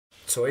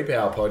Toy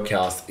Power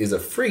Podcast is a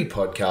free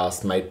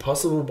podcast made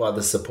possible by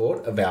the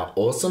support of our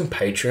awesome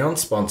Patreon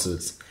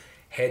sponsors.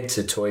 Head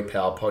to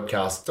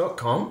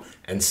toypowerpodcast.com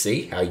and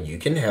see how you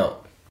can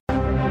help.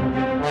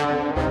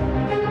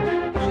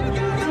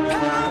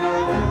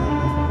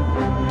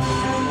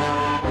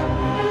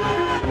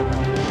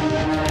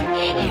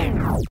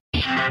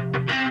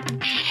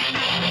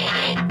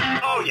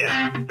 Oh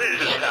yeah,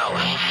 this is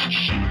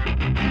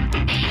power.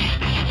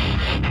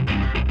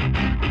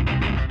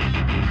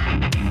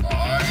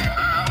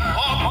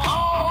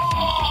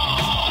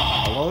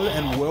 Hello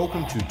and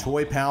welcome to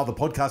Toy Power, the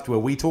podcast where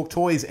we talk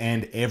toys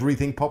and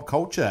everything pop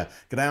culture.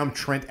 G'day, I'm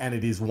Trent and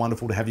it is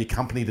wonderful to have your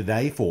company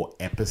today for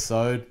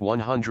episode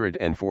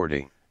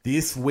 140.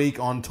 This week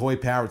on Toy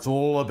Power, it's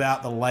all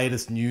about the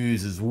latest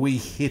news as we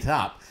hit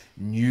up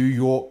New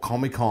York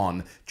Comic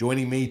Con.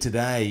 Joining me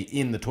today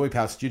in the Toy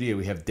Power studio,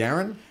 we have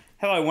Darren.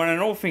 Hello, one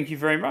and all. Thank you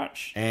very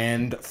much.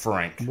 And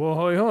Frank. Well,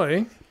 hoi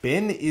hoi.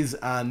 Ben is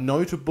a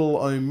notable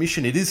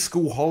omission. It is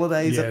school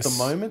holidays at the Yes.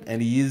 moment,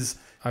 and he is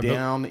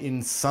down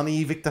in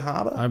sunny Victor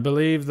Harbour. I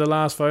believe the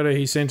last photo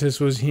he sent us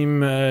was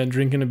him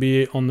drinking a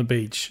beer on the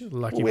beach.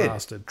 Lucky We're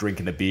bastard.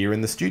 drinking a beer in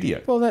the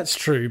studio. Well, that's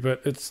true,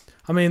 but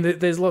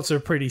there's lots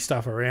of pretty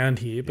stuff around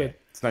here, but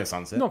It's no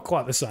sunset. not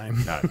quite the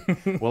same. No.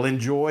 Well,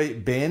 enjoy,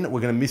 Ben. We're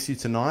going to miss you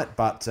tonight,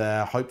 but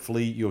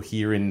hopefully you're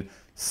here in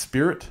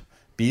spirit,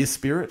 beer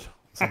spirit,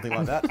 something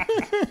like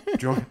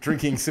that.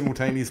 Drinking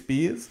simultaneous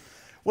beers.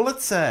 Well,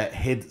 let's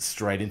head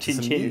straight into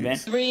some Chin,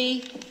 news.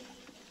 3,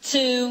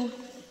 2,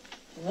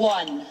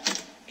 1.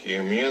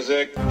 Cue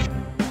music.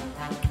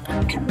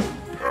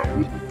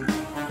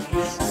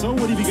 So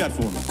what have you got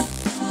for me?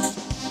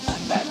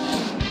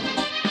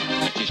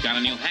 She's got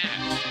a new hat.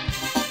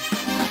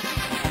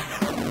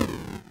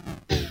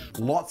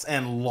 Lots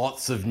and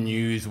lots of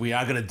news. We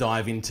are going to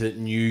dive into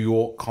New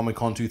York Comic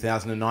Con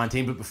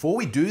 2019. But before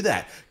we do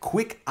that,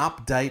 quick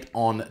update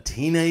on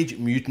Teenage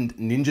Mutant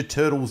Ninja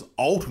Turtles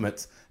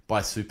Ultimates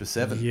by Super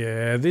 7.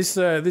 Yeah, this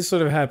sort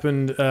of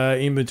happened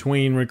in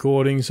between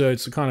recordings, so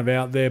it's kind of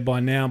out there by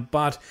now.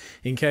 But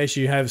in case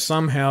you have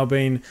somehow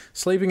been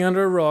sleeping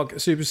under a rock,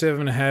 Super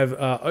 7 have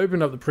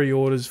opened up the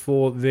pre-orders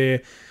for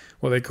their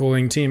what they're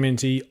calling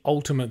TMNT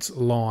Ultimates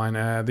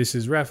line. This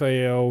is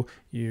Raphael,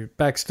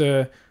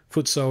 Baxter,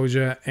 Foot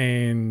Soldier,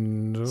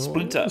 and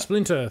Splinter.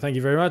 Splinter, thank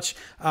you very much.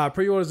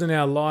 Pre-orders are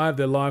now live.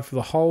 They're live for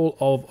the whole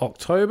of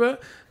October.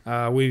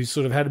 We've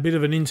sort of had a bit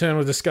of an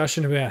internal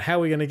discussion about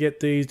how we're going to get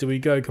these. Do we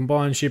go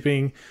combined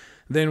shipping?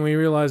 Then we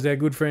realised our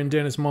good friend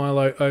Dennis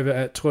Milo over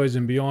at Toys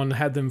and Beyond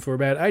had them for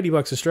about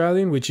 $80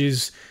 Australian, which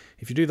is,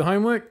 if you do the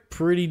homework,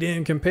 pretty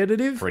damn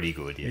competitive. Pretty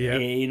good, yeah. Yeah.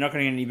 Yeah, you're not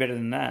going to get any better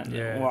than that.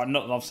 Yeah. Well,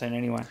 not that I've seen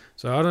anyway.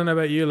 So I don't know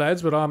about you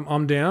lads, but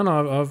I'm down.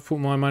 I've put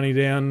my money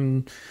down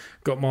and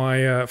got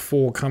my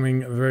 4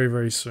 coming very,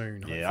 very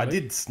soon. Yeah, I hopefully.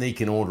 did sneak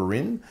an order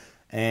in,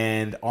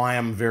 and I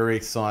am very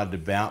excited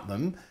about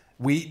them.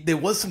 There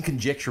was some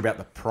conjecture about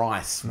the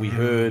price. We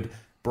heard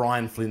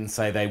Brian Flynn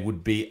say they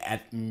would be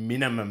at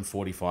minimum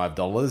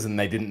 $45, and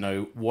they didn't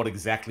know what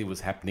exactly was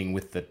happening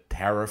with the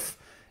tariff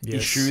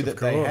issue of that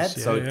they had.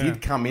 course. So Yeah, it yeah.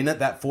 did come in at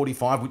that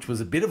 45, which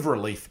was a bit of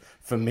relief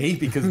for me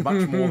because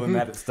much more than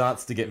that, it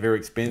starts to get very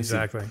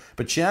expensive. Exactly.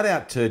 But shout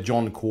out to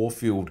John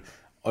Caulfield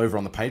over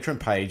on the Patreon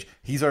page.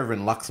 He's over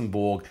in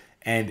Luxembourg,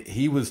 and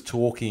he was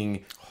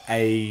talking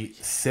a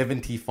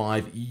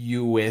 $75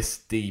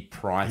 USD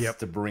price Yep.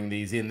 to bring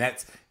these in.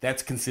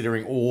 That's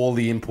considering all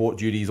the import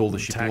duties, all the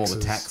shipping, all the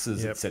Taxes.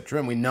 taxes, Yep. etc.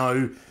 And we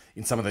know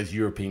in some of those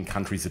European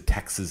countries the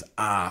taxes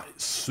are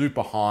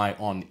super high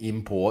on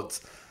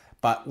imports.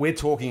 But we're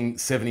talking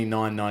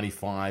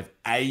 $79.95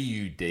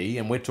 AUD,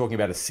 and we're talking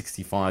about a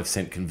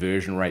 65-cent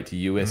conversion rate to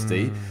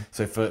USD.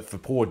 So for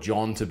poor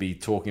John to be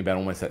talking about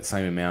almost that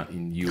same amount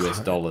in US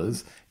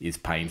dollars is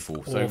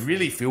painful. So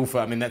really feel for.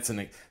 I mean, that's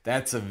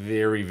a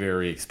very,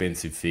 very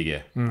expensive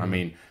figure. I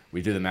mean,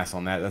 we do the maths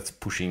on that. That's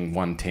pushing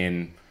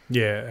 110.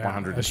 Yeah,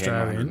 110,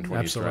 Australian,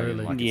 120 absolutely.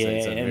 Australian. Like Yeah,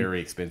 it's a and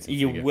very expensive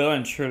You're figure. well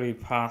and truly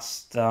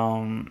past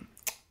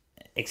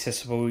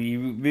accessible. You're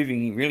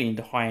moving really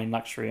into high-end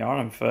luxury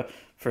item for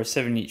a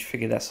 7-inch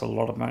figure. That's a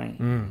lot of money,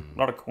 a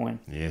lot of coin.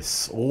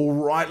 Yes. All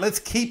right. Let's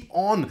keep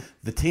on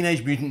the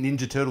Teenage Mutant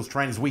Ninja Turtles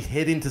train as we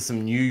head into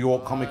some New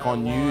York Comic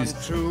Con news.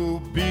 To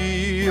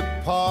be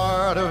a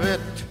part of it,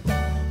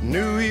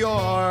 New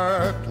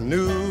York,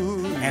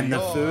 New And the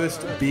York.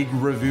 first big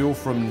reveal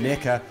from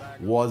NECA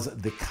was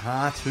the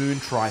cartoon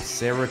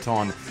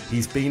Triceraton.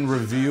 He's been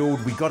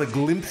revealed. We got a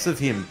glimpse of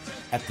him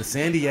at the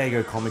San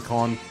Diego Comic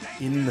Con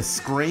in the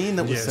screen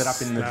that was Yes, set up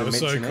in the that was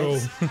so Dimension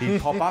X. cool. He'd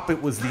pop up. It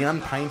was the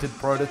unpainted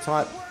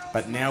prototype,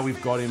 but now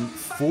we've got him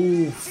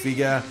full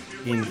figure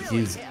in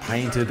his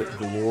painted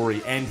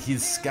glory and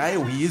his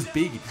scale. He is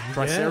big.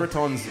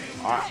 Triceratons,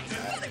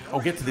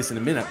 I'll get to this in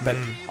a minute, but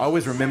I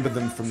always remember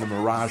them from the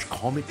Mirage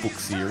comic book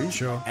series.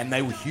 Sure. And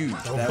they were huge.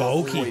 They were were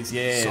bulky, always,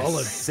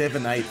 solid.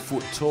 7-8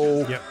 foot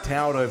tall, Yep.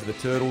 towered over the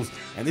turtles,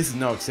 and this is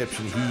no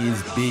exception. He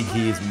is big,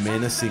 he is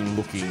menacing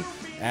looking,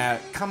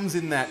 Comes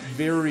in that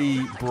very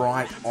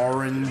bright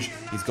orange.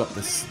 He's got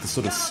the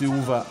sort of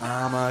silver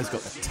armour. He's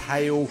got the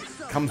tail.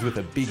 Comes with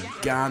a big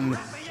gun.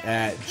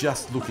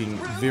 Just looking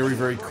very,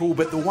 very cool.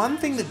 But the one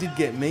thing that did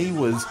get me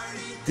was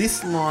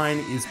this line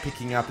is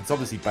picking up. It's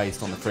obviously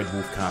based on the Fred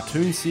Wolf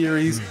cartoon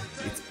series.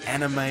 It's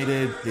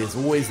animated. There's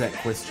always that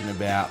question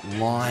about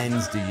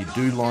lines. Do you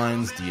do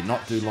lines? Do you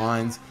not do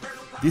lines?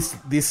 This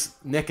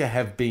NECA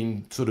have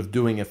been sort of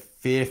doing a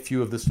fair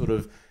few of the sort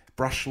of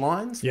brush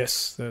lines.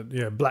 Yes,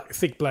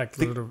 thick black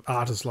sort of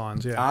artist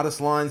lines. Yeah,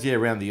 artist lines. Yeah,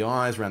 around the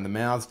eyes, around the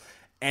mouths.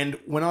 And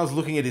when I was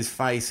looking at his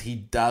face, he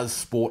does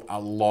sport a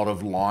lot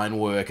of line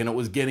work, and it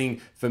was getting,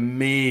 for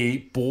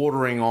me,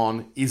 bordering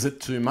on, is it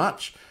too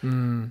much?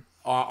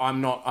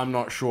 I'm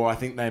not sure. I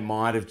think they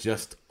might have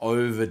just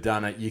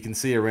overdone it. You can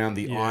see around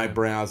the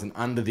eyebrows and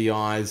under the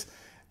eyes,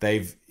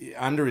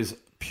 under his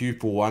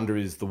pupil,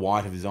 the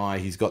white of his eye,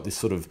 he's got this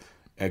sort of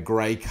a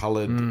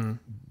grey-coloured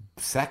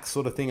sack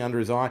sort of thing under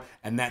his eye,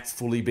 and that's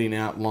fully been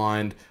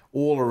outlined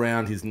all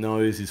around his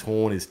nose, his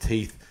horn, his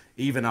teeth,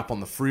 even up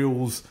on the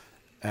frills.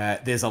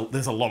 There's a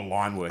lot of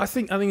line work. I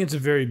think it's a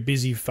very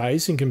busy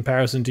face in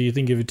comparison to, you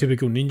think of a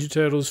typical Ninja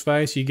Turtles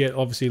face. You get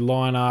obviously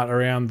line art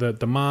around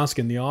the mask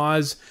and the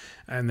eyes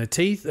and the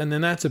teeth, and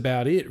then that's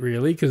about it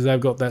really, because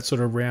they've got that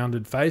sort of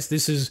rounded face.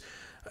 This is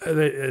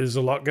there's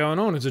a lot going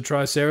on. It's a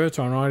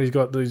Triceratron, right? He's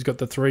got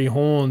the three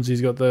horns.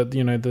 He's got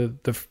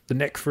the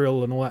neck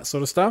frill and all that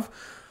sort of stuff.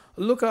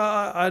 Look,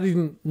 I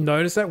didn't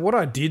notice that. What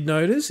I did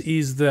notice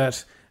is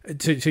that,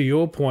 to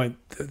your point,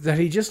 that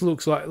he just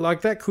looks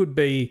like that could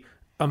be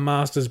a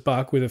master's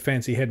buck with a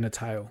fancy head and a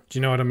tail. Do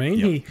you know what I mean?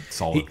 Yep,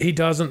 solid. He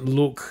doesn't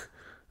look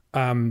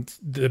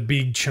the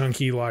big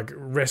chunky like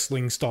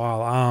wrestling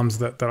style arms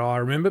that I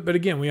remember. But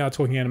again, we are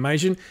talking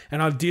animation,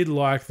 and I did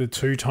like the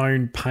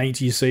two-tone paint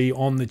you see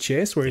on the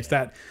chest, where it's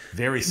that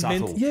very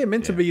subtle.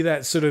 Meant to be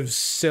that sort of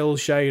cell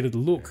shaded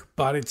look,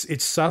 but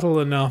it's subtle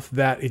enough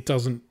that it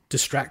doesn't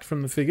distract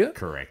from the figure.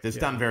 Correct. It's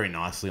done very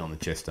nicely on the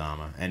chest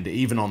armor, and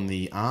even on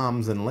the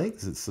arms and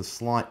legs, it's a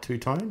slight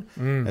two-tone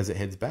as it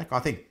heads back. I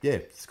think,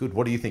 it's good.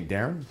 What do you think,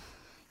 Darren?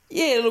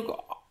 Yeah,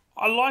 look,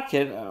 I like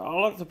it. I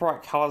like the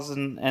bright colours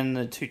and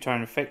the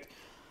two-tone effect.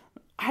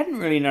 I hadn't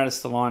really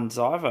noticed the lines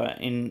either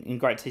in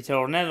great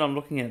detail. Now that I'm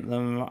looking at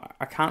them,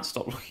 I can't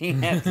stop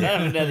looking at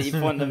them now that you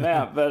point them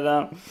out.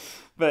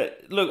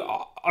 But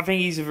look, I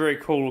think he's a very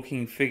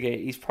cool-looking figure.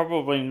 He's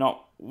probably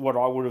not what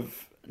I would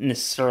have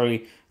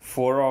necessarily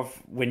thought of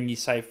when you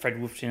say Fred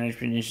Wolf Teenage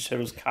Mutant Ninja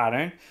Turtles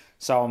cartoon.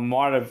 So I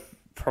might have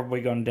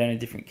probably gone down a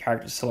different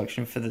character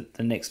selection for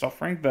the next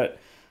offering, but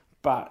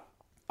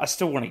I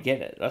still want to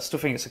get it. I still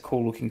think it's a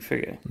cool looking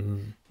figure,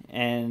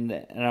 and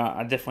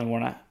I definitely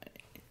want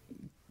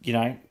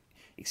to,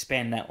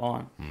 expand that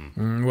line.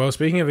 Well,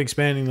 speaking of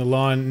expanding the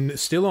line,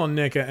 still on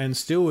NECA and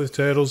still with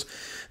Turtles,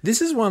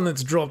 this is one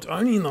that's dropped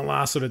only in the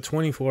last sort of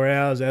 24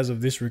 hours as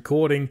of this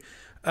recording.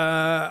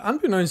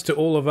 Unbeknownst to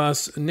all of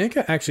us,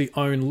 NECA actually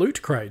own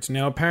Loot Crate.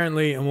 Now,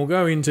 apparently, and we'll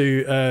go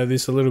into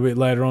this a little bit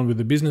later on with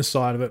the business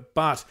side of it,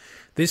 but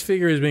this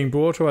figure is being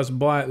brought to us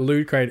by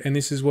Loot Crate, and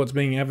this is what's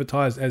being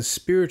advertised as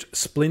Spirit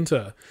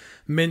Splinter,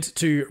 meant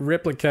to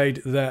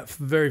replicate that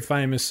very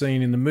famous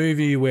scene in the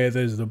movie where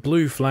there's the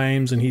blue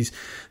flames and he's,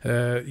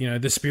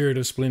 the spirit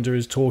of Splinter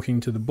is talking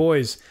to the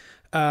boys.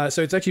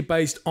 So it's actually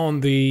based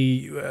on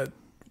the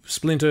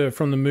Splinter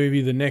from the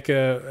movie, the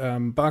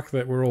NECA buck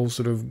that we're all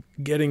sort of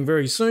getting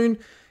very soon.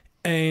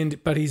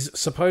 But he's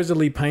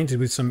supposedly painted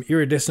with some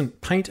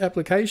iridescent paint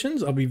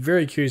applications. I'll be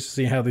very curious to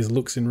see how this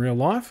looks in real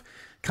life.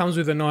 Comes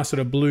with a nice sort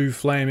of blue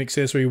flame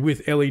accessory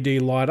with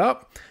LED light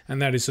up, and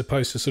that is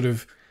supposed to sort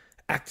of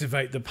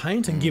activate the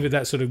paint and give it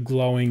that sort of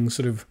glowing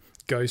sort of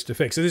ghost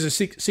effect. So this is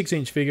a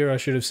 6-inch figure, I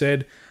should have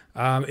said.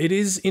 It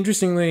is,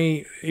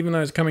 interestingly, even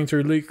though it's coming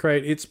through Loot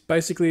Crate, it's a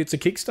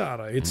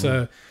Kickstarter.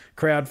 It's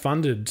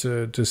crowd-funded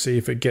to see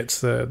if it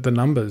gets the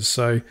numbers.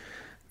 So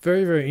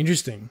very, very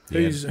interesting.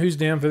 Yeah. Who's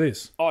down for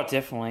this? Oh,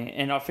 definitely.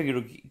 And I think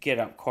it'll get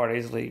up quite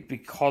easily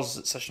because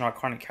it's such an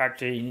iconic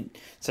character,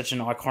 such an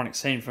iconic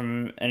scene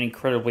from an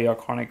incredibly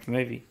iconic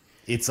movie.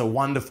 It's a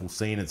wonderful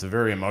scene. It's a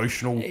very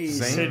emotional scene. It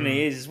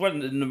certainly is. It's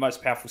one of the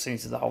most powerful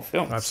scenes of the whole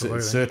film. Absolutely.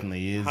 It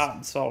certainly is. Heart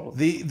and soul.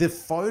 The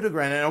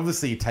photograph, and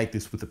obviously you take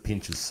this with a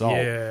pinch of salt,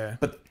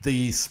 but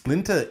the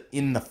Splinter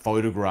in the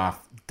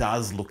photograph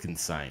does look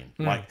insane.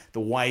 Like, the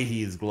way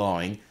he is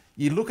glowing.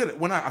 You look at it,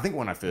 when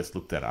I first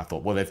looked at it, I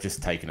thought, well, they've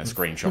just taken a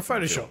screenshot.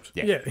 Photoshopped.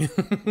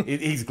 Yeah.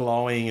 He's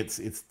glowing.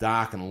 It's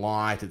dark and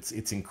light.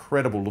 It's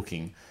incredible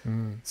looking.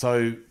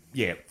 So,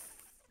 yeah,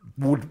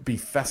 would be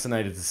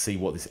fascinated to see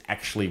what this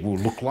actually will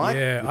look like.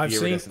 Yeah,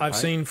 I've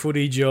seen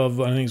footage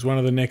of, I think it's one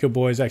of the NECA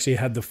boys actually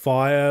had the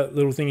fire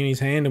little thing in his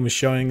hand and was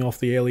showing off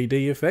the LED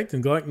effect,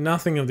 and like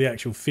nothing of the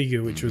actual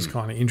figure, which was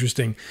kind of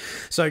interesting.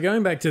 So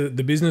going back to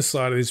the business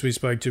side of this we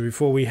spoke to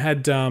before, we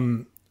had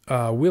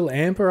Will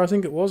Amper, I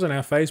think it was, on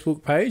our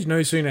Facebook page.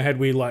 No sooner had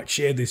we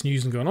shared this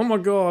news and gone, oh my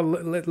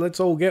God,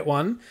 let's all get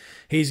one.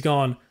 He's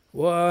gone,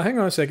 Well, hang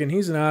on a second.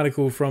 Here's an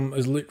article from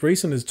as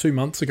recent as 2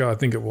 months ago, I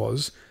think it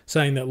was,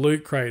 saying that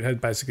Loot Crate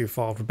had basically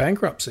filed for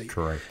bankruptcy.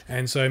 Correct.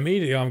 And so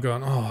immediately I'm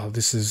going, oh,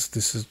 this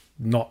is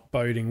not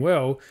boding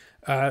well.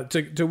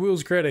 To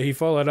Will's credit, he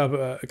followed up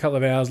a couple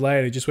of hours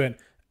later. He just went,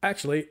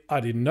 actually, I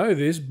didn't know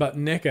this, but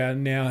NECA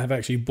now have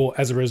actually bought,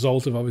 as a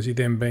result of obviously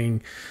them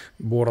being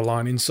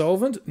borderline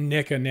insolvent,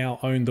 NECA now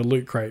own the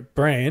Loot Crate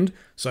brand.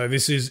 So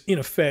this is, in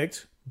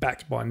effect,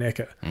 backed by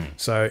NECA.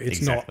 So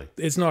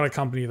it's not a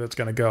company that's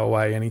going to go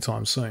away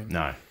anytime soon.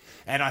 No.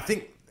 And I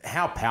think,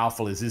 how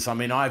powerful is this? I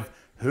mean, I've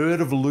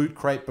heard of Loot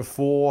Crate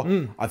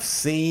before. I've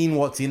seen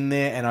what's in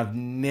there, and I've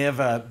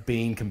never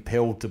been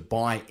compelled to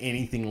buy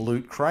anything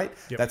Loot Crate.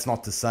 Yep. That's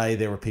not to say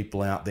there are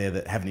people out there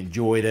that haven't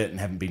enjoyed it and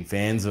haven't been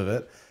fans of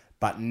it.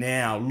 But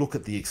now look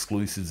at the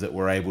exclusives that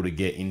we're able to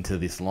get into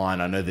this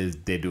line. I know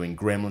they're doing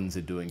Gremlins,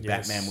 they're doing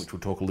Batman, which we'll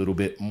talk a little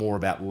bit more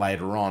about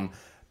later on.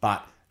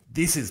 But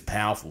this is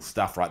powerful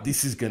stuff, right?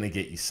 This is going to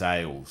get you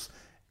sales.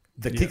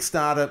 The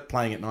Kickstarter,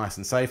 playing it nice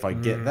and safe, I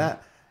get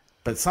that.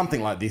 But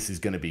something like this is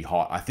going to be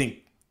hot. I think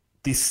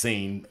this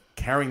scene,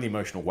 carrying the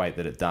emotional weight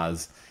that it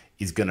does,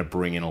 is going to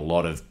bring in a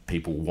lot of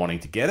people wanting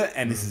to get it.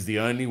 And this is the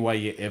only way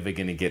you're ever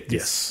going to get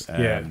this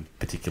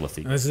particular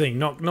figure. And that's the thing,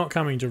 not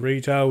coming to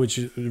retail, which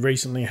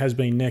recently has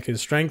been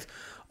NECA's strength.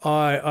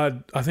 I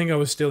think I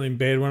was still in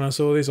bed when I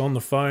saw this, on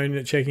the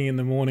phone, checking in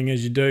the morning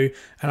as you do.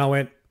 And I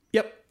went,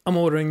 yep, I'm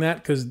ordering that,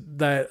 because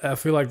I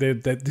feel like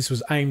that this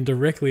was aimed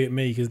directly at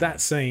me, because that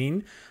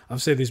scene,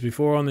 I've said this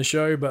before on the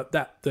show, but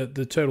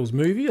the Turtles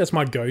movie, that's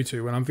my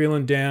go-to. When I'm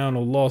feeling down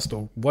or lost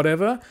or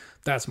whatever,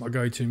 that's my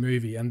go-to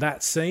movie. And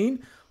that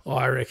scene,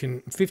 I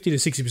reckon 50 to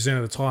 60%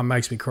 of the time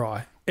makes me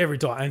cry. Every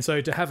time. And so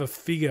to have a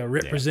figure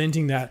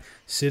representing that,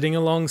 sitting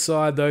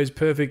alongside those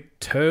perfect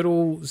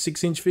Turtle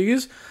 6-inch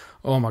figures,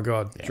 oh my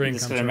God, dream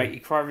It's come going to true. make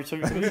you cry every time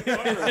you come in the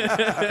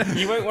toy room.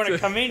 You won't want to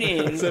come in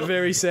here. It's a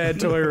very sad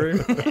toy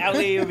room.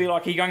 Ali will be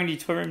like, are you going to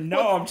your toy room?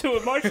 No, I'm too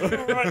emotional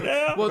right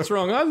now. What's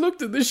wrong? I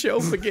looked at the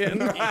shelf again.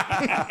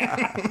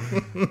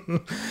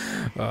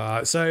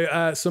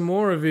 So some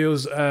more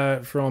reveals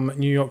from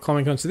New York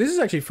Comic Con. So this is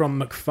actually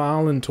from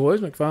McFarlane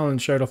Toys.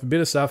 McFarlane showed off a bit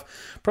of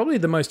stuff. Probably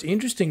the most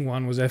interesting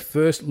one was our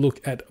first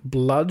look at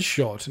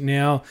Bloodshot.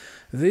 Now,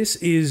 this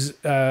is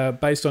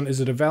based on,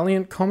 is it a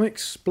Valiant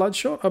Comics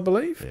Bloodshot, I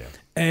believe? Yeah.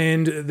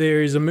 And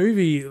there is a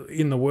movie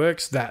in the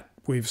works that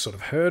we've sort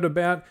of heard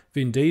about.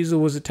 Vin Diesel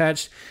was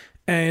attached.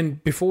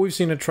 And before we've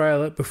seen a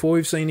trailer, before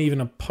we've seen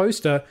even a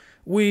poster,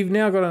 we've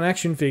now got an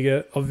action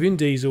figure of Vin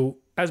Diesel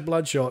as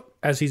Bloodshot,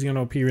 as he's going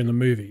to appear in the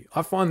movie.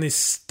 I find this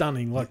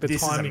stunning, like the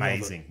this timing is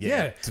amazing. of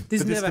it.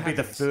 This never could be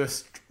the happens.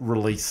 first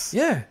release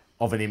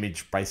of an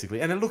image,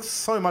 basically. And it looks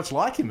so much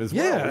like him as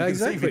well. Yeah, You can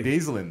exactly. see Vin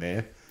Diesel in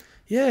there.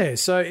 Yeah,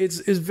 so it's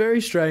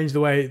very strange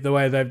the way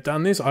they've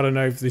done this. I don't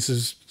know if this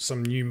is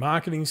some new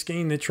marketing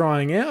scheme they're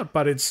trying out,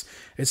 but it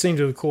seemed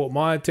to have caught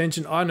my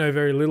attention. I know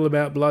very little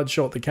about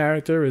Bloodshot, the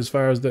character, as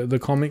far as the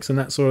comics and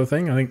that sort of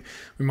thing. I think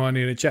we might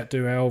need to chat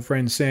to our old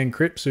friend Sam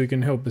Cripps, who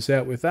can help us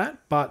out with that.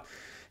 But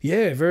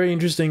yeah, very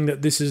interesting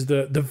that this is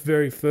the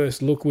very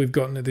first look we've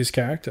gotten at this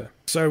character.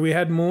 So we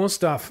had more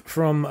stuff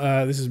from,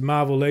 this is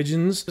Marvel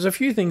Legends. There's a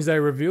few things they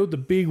revealed. The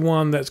big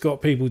one that's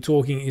got people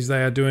talking is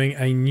they are doing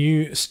a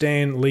new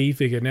Stan Lee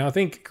figure. Now, I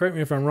think, correct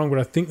me if I'm wrong, but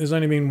I think there's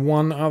only been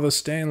one other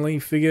Stan Lee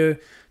figure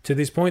to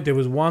this point. There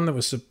was one that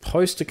was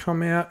supposed to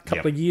come out a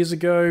couple of years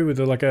ago with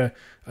a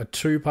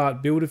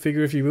two-part builder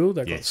figure, if you will,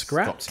 that got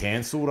scrapped. Got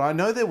cancelled. I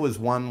know there was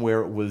one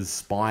where it was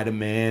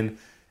Spider-Man,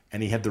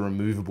 and he had the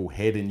removable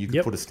head, and you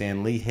could put a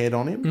Stan Lee head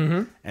on him.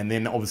 Mm-hmm. And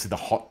then obviously the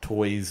Hot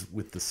Toys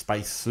with the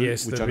space suit.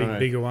 Yes, which the I don't know.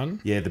 bigger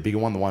one. Yeah, the bigger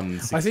one, the one.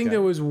 I think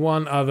there was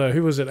one other.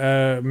 Who was it?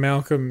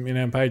 Malcolm in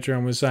our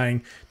Patreon was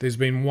saying there's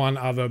been one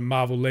other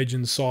Marvel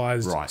Legends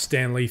sized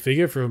Stan Lee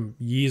figure from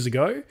years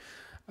ago.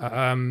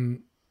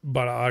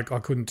 But I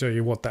couldn't tell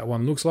you what that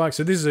one looks like.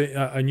 So this is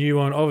a new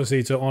one,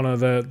 obviously to honour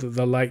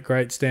the late,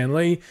 great Stan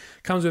Lee.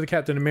 Comes with a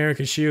Captain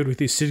America shield with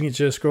his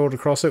signature scrawled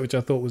across it, which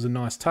I thought was a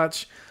nice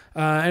touch.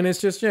 And it's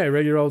just,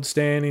 regular old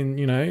Stan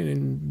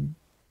in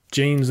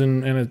jeans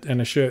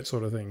and a shirt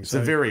sort of thing. It's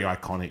a very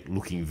iconic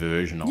looking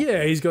version of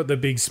it. He's got the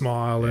big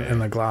smile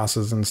and the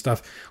glasses and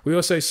stuff. We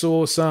also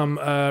saw some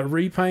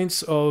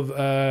repaints of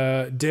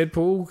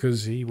Deadpool,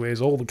 because he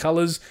wears all the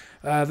colours.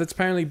 That's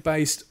apparently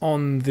based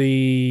on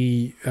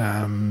the...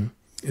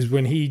 is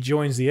when he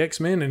joins the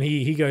X-Men, and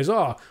he goes,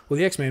 the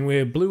X-Men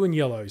wear blue and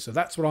yellow, so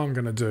that's what I'm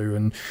going to do,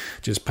 and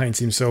just paints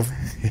himself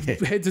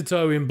head to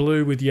toe in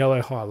blue with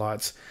yellow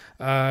highlights.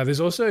 There's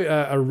also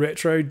a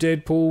retro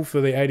Deadpool for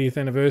the 80th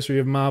anniversary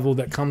of Marvel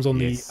that comes on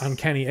the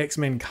Uncanny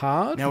X-Men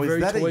card. Now, is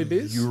that a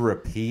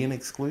European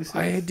exclusive?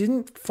 I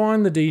didn't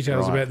find the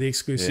details about the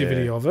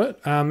exclusivity of it.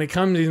 It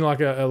comes in like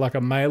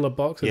a mailer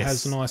box. It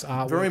has some nice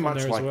artwork very on much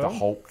there like as well. the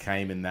Hulk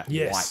came in that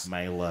white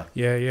mailer.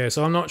 Yeah.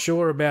 So I'm not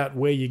sure about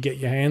where you get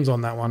your hands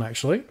on that one,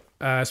 actually.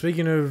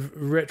 Speaking of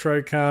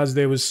retro cards,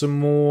 there was some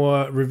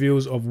more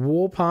reveals of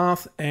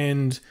Warpath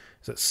and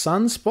Is it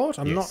Sunspot?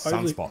 I'm Yes, not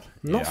overly, Sunspot.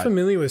 not Yeah,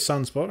 familiar with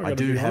Sunspot. I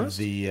do have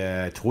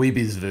the Toy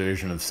Biz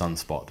version of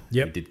Sunspot.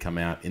 Yep. It did come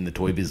out in the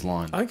Toy Biz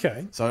line.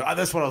 Okay. So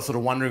that's what I was sort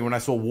of wondering when I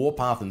saw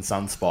Warpath and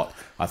Sunspot.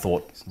 I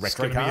thought retro It's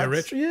gonna be a cards.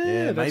 retro.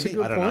 Yeah, that's maybe.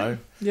 a good I don't point.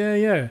 know.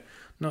 Yeah.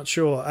 Not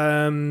sure.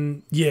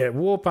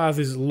 Warpath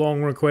is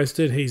long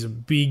requested. He's a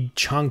big,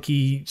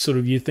 chunky, sort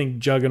of, you think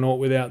Juggernaut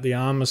without the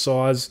armor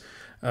size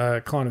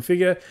kind of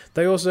figure.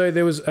 There was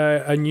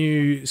a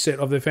new set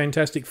of the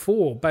Fantastic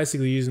Four,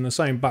 basically using the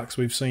same bucks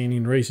we've seen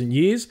in recent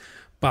years,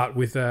 but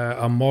with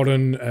a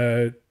modern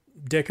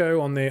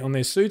deco on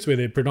their suits, where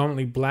they're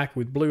predominantly black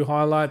with blue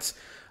highlights.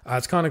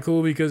 It's kind of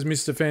cool because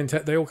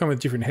they all come with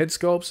different head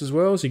sculpts as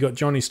well. So you got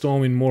Johnny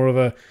Storm in more of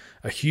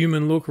a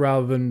human look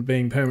rather than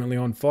being permanently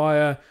on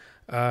fire.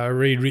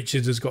 Reed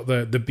Richards has got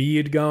the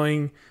beard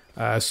going.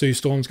 Sue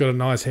Storm's got a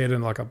nice head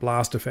and like a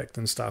blast effect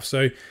and stuff.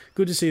 So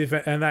good to see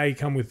and they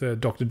come with the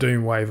Doctor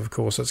Doom wave, of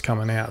course, that's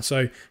coming out.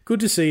 So good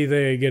to see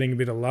they're getting a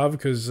bit of love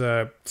because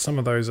some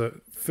of those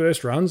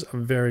first runs are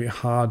very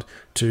hard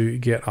to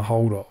get a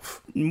hold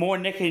of. More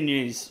NECA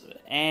news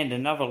and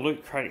another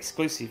Loot Crate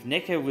exclusive.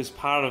 NECA was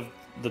part of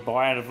the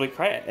buyout of Loot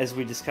Crate, as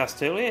we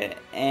discussed earlier,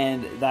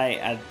 and they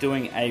are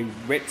doing a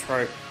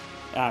retro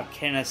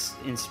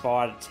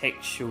Kenneth-inspired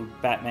Tech Shield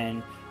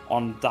Batman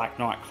on Dark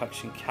Knight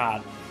Collection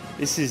card.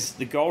 This is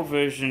the gold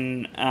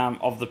version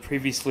of the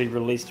previously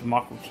released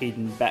Michael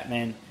Keaton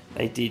Batman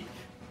they did.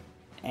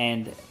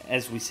 And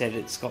as we said,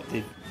 it's got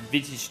the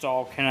vintage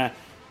style kind of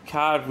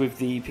card with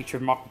the picture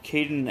of Michael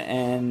Keaton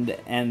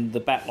and the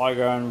Bat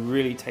logo, and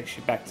really takes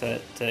you back to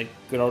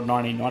good old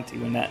 1990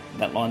 when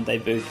that line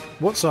debuted.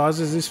 What size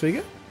is this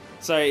figure?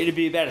 So it'd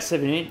be about a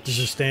 7-inch. Does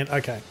it stand?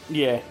 Okay,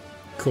 Yeah.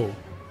 cool.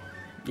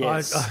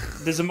 Yes.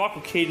 There's a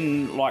Michael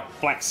Keaton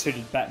black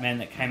suited Batman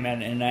that came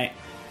out in '8,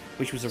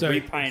 which was a So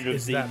repaint of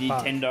is the that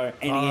part-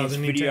 NES the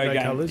video Nintendo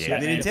game. colours? Yeah,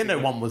 the Batman Nintendo figure.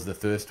 one was the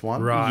first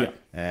one. Right.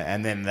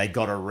 And then they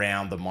got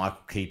around the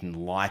Michael Keaton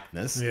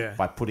likeness Yeah.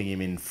 by putting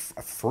him in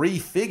a free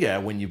figure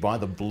when you buy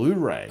the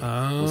Blu-ray.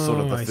 was sort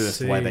of the I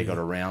first way see. they got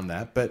around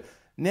that. But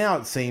now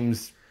it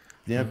seems,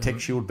 Tech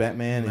Shield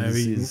Batman is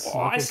Maybe-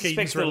 I Michael suspect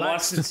Keaton's the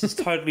relaxed. license is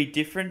totally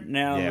different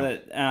now Yeah.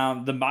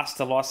 that the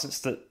master license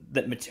that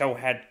Mattel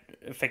had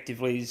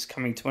effectively is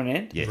coming to an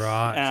end. yes.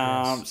 Right.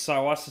 yes.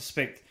 So I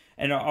suspect,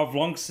 and I've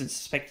long since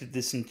suspected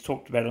this and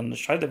talked about it on the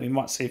show, that we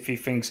might see a few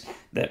things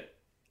that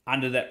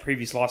under that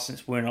previous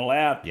license weren't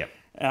allowed. Yep.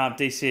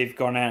 DC have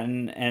gone out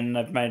and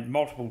they've made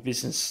multiple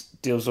business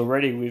deals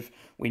already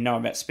we know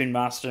about Spin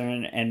Master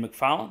and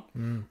McFarlane.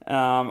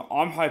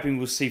 I'm hoping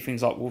we'll see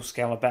things like Wolf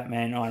Scaler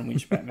Batman, Iron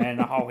Winch Batman,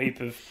 a whole heap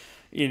of,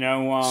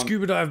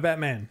 Scuba Dive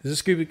Batman. Is it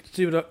Scuba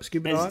Dive? It's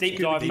Scuba Deep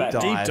Dive? Dive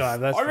Batman. Deep Dive.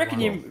 That's I the reckon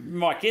one. you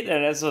might get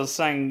that, as I was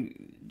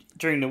saying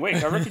during the week.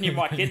 I reckon you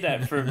might get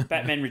that for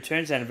Batman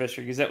Returns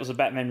anniversary, because that was a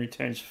Batman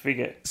Returns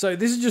figure. So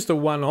this is just a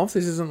one-off.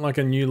 This isn't like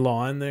a new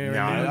line there.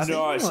 No, I think-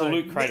 No, it's a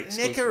Loot Crate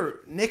exclusive.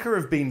 NECA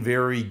have been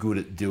very good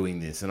at doing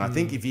this, and I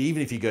think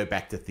even if you go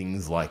back to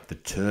things like the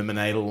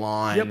Terminator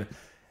line, Yep.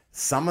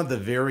 some of the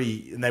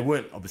and they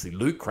weren't obviously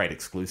Loot Crate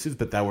exclusives,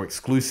 but they were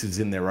exclusives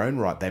in their own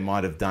right. They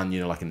might have done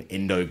like an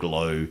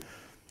Endoglow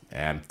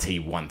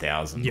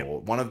T1000 Yep. or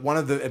one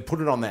of the, and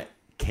put it on that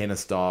Kenner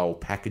style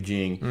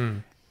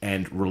packaging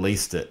and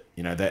released it.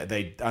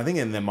 They I think,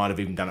 and they might have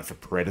even done it for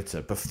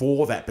Predator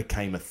before that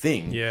became a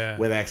thing. Yeah.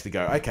 Where they actually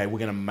go, okay, we're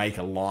going to make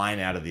a line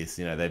out of this.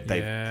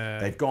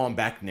 They've gone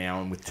back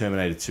now, and with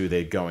Terminator 2,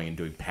 they're going and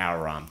doing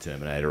Power Arm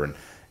Terminator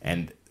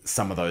and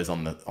some of those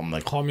on the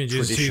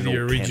Homages to the traditional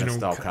original Kenner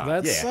style car.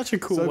 card. That's such a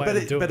cool way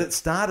to do But it. it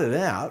started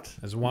out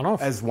As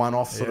one-off. as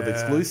one-off sort of Yeah.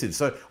 exclusive.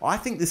 So I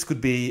think this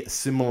could be a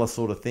similar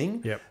sort of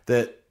thing. Yep.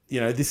 That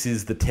this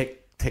is the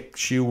Tech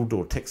Shield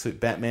or Tech Suit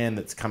Batman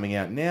that's coming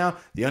out now.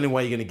 The only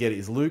way you're going to get it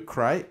is Loot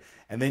Crate,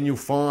 and then you'll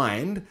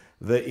find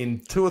that in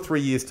 2 or 3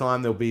 years'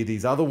 time there'll be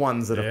these other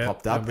ones that have Yep,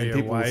 popped up, there'll and be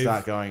a people will wave.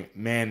 start going,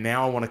 "Man,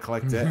 now I want to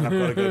collect it, and I've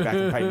got to go back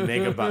and pay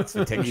megabucks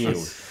for Tech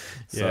Shield."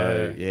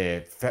 So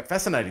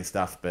fascinating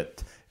stuff.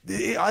 But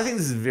I think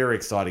this is very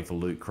exciting for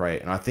Loot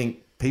Crate, and I think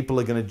people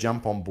are going to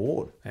jump on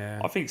board.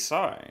 I think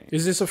so.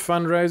 Is this a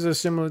fundraiser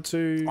similar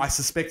to? I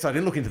suspect, I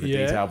didn't look into the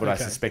Yeah, detail, but I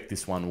okay. suspect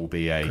this one will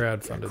be a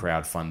Crowdfunded.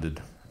 crowdfunded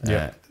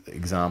Yep.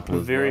 example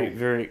as Very, well.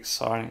 very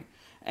exciting.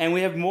 And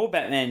we have more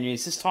Batman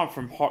news, this time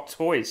from Hot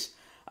Toys.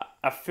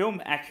 A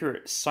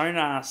film-accurate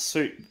sonar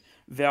suit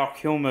Val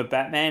Kilmer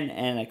Batman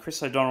and a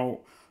Chris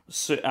O'Donnell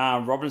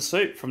Robin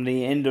suit from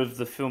the end of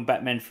the film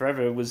Batman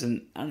Forever was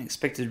an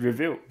unexpected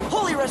reveal.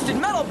 Holy rusted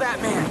metal,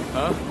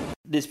 Batman!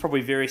 There's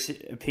probably various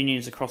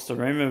opinions across the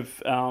room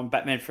of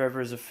Batman Forever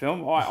as a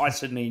film. I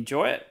certainly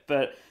enjoy it,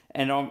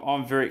 and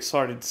I'm very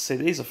excited to see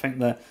these. I think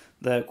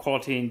the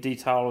quality and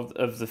detail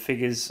of the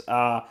figures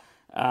are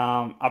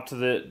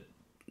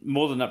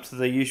more than up to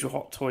the usual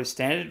Hot Toys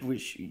standard,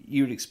 which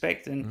you would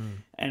expect,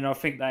 and I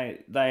think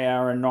they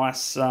are a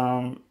nice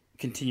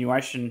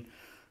continuation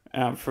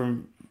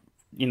from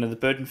the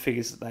Burton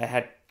figures that they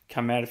had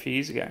come out a few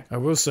years ago. I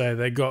will say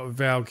they got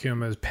Val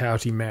Kilmer's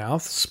pouty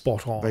mouth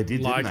spot on. They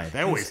did, didn't they?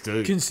 They always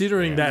do.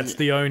 Considering that's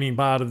the only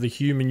part of the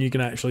human you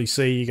can actually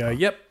see, you go,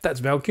 yep, that's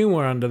Val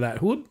Kilmer under that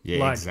hood.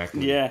 Yeah,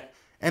 exactly. Yeah.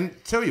 And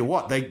tell you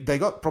what, they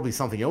got probably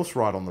something else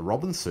right on the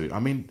Robin suit. I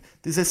mean,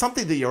 is there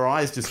something that your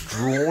eye's just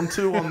drawn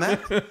to on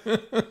that?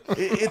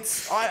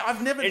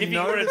 I've never Anything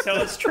noticed. you want to tell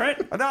us,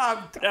 Trent? No,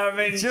 I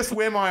mean, just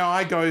where my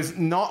eye goes,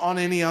 not on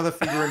any other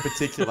figure in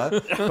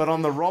particular, but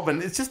on the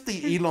Robin. It's just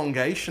the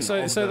elongation.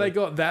 So they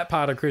got that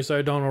part of Chris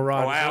O'Donnell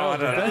right. Wow, as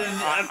well, I don't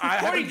know.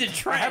 according to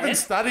Trent, I haven't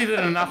studied it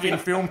enough in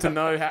film to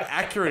know how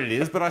accurate it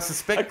is, but I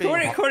suspect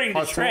according to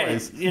Hot Trent,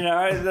 Toys-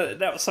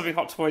 that was something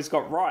Hot Toys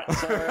got right.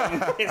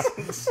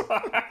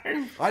 So,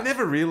 I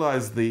never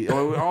realised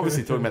we're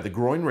obviously talking about the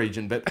groin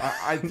region, but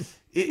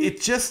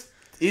it's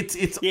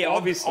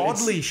obviously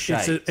oddly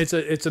shaped.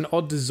 It's an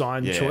odd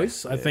design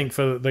choice, I think,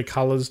 for the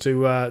colours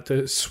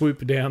to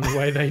swoop down the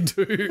way they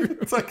do.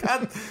 So I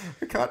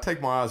can't take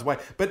my eyes away.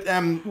 But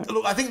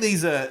look, I think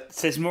these are. It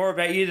says more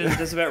about you than it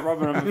does about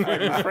Robin, I'm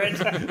afraid, my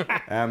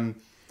friend.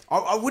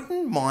 I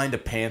wouldn't mind a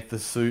Panther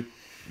suit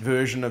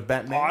version of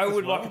Batman. I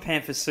would like a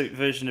Panther suit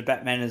version of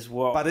Batman as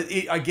well. But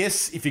I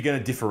guess if you're going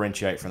to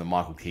differentiate from the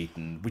Michael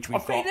Keaton, which we've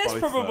got, I think that's both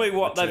probably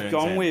what they've returns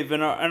gone and- with,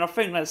 and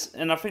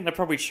I think they're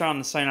probably showing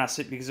the same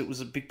suit because it was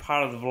a big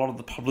part of a lot of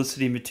the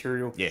publicity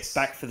material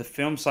back for the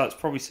film, so it's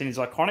probably seen as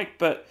iconic.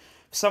 But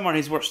for someone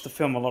who's watched the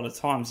film a lot of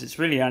times, it's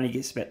really only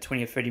gets about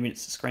 20 or 30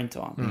 minutes of screen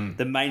time.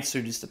 The main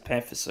suit is the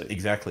Panther suit.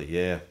 Exactly,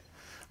 yeah.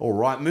 All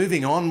right,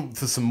 moving on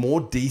for some more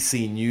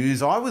DC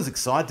news. I was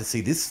excited to see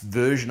this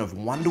version of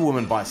Wonder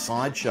Woman by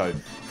Sideshow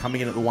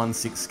coming in at the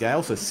 1/6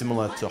 scale, so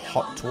similar to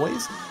Hot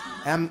Toys.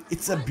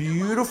 It's a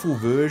beautiful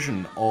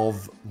version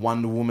of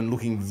Wonder Woman,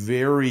 looking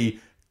very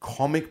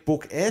comic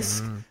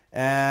book-esque.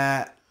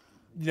 A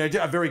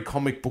very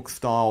comic book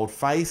styled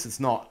face. It's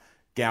not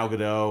Gal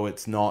Gadot,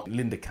 it's not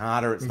Linda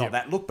Carter, it's not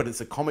that look, but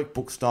it's a comic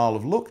book style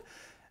of look.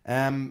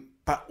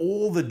 But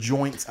all the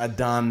joints are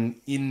done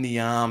in the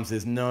arms.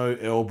 There's no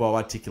elbow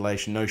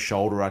articulation, no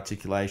shoulder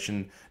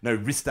articulation, no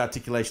wrist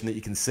articulation that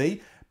you can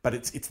see. But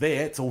it's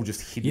there. It's all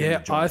just hidden in the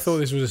joints. I thought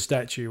this was a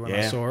statue when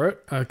I saw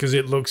it because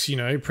it looks,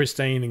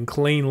 pristine and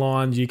clean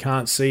lines. You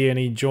can't see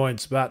any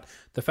joints. But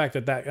the fact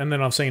that and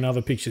then I've seen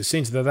other pictures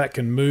since that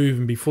can move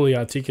and be fully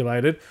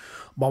articulated.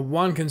 My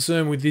one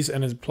concern with this,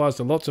 and it applies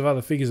to lots of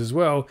other figures as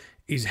well,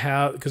 is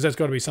how, because that's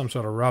got to be some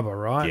sort of rubber,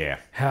 right? Yeah.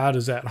 How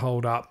does that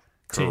hold up?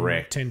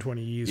 Correct. 10,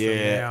 20 years from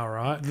now,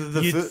 right?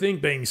 The You'd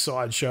think being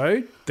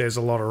Sideshow, there's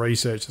a lot of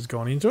research that's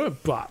gone into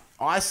it, but...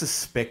 I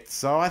suspect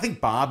so. I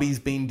think Barbie's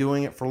been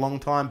doing it for a long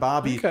time.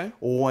 Barbie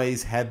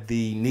always had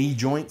the knee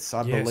joints,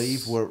 I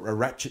believe, were a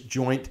ratchet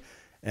joint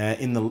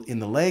in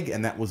the leg,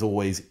 and that was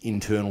always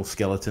internal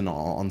skeleton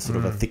on sort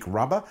of a thick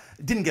rubber.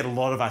 It didn't get a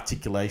lot of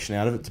articulation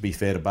out of it, to be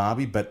fair to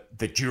Barbie, but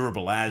they're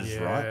durable as,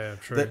 right? Yeah,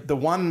 true. The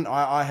one,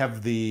 I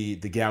have the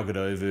Gal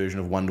Gadot version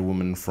of Wonder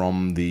Woman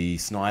from the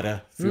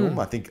Snyder film.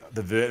 I think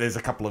there's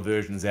a couple of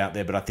versions out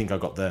there, but I think I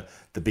got the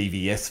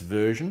BVS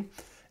version.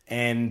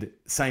 And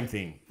same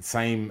thing,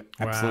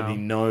 absolutely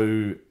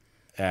no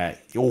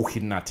all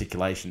hidden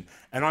articulation.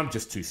 And I'm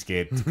just too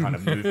scared to kind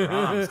of move her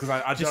arms because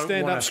I Just don't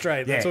stand wanna, up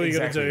straight. That's all you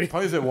got to do.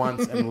 Pose it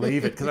once and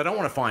leave it because I don't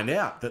want to find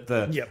out that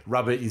the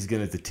rubber is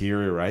going to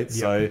deteriorate.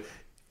 So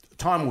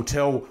time will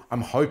tell.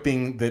 I'm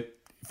hoping that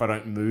if I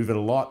don't move it a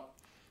lot,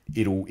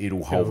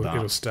 it'll hold up.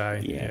 It'll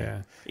stay.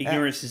 Yeah.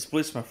 Ignorance is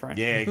bliss, my friend.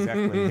 Yeah,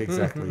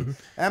 exactly.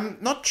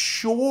 Not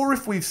sure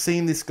if we've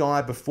seen this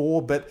guy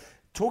before, but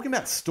talking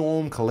about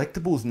Storm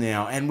collectibles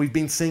now, and we've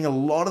been seeing a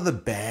lot of the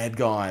bad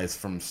guys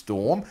from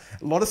Storm.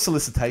 A lot of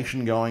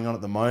solicitation going on at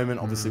the moment.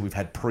 Obviously, we've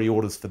had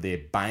pre-orders for their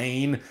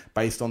Bane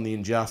based on the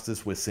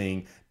Injustice. We're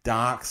seeing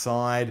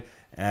Darkseid.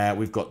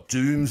 We've got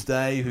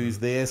Doomsday who's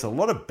there. So a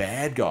lot of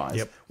bad guys.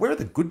 Yep. Where are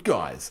the good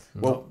guys?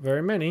 Well, Not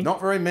very many. Not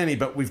very many,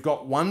 but we've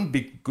got one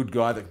big good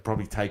guy that can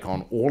probably take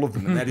on all of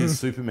them, and that is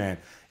Superman.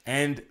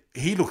 And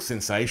he looks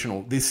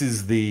sensational. This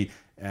is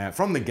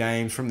from the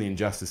games, from the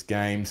Injustice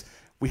games.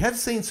 We have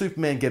seen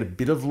Superman get a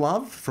bit of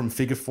love from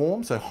figure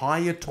form. So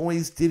Hiya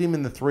Toys did him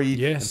in the 3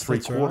 and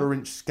 3/4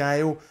 inch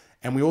scale.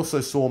 And we also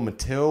saw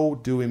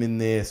Mattel do him in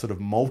their sort of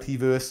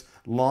multiverse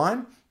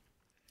line.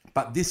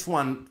 But this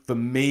one, for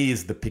me,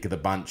 is the pick of the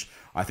bunch.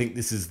 I think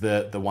this is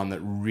the one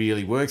that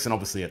really works. And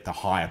obviously at the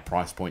higher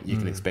price point you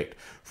can expect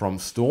from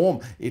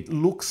Storm. It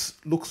looks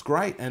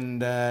great.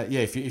 And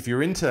if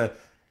you're into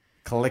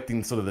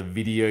collecting sort of the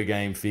video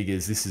game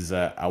figures, this is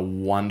a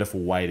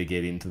wonderful way to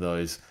get into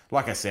those.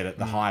 Like I said, at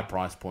the high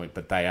price point,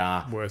 but they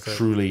are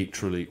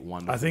truly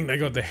wonderful. I think they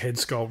got the head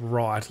sculpt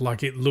right.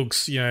 Like it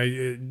looks,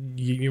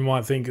 you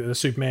might think the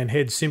Superman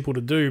head's simple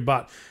to do,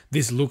 but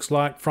this looks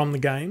like from the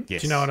game.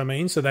 Yes. Do you know what I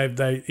mean? So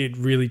it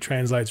really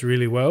translates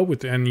really well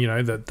with, and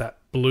that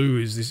blue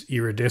is this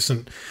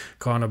iridescent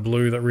kind of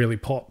blue that really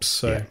pops.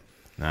 So. Yeah.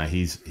 No,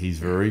 he's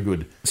very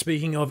good.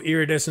 Speaking of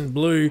iridescent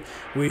blue,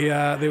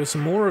 there were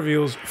some more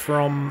reveals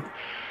from...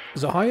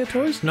 Is it Hiya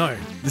Toys? No.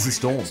 This is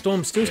Storm.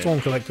 Storm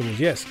Collectibles,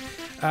 yes.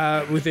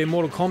 With their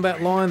Mortal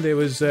Kombat line, there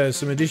was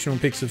some additional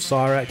pics of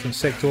Cyrax and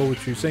Sector,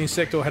 which we've seen.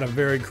 Sector had a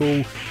very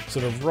cool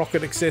sort of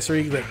rocket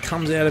accessory that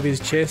comes out of his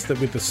chest that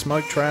with the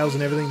smoke trails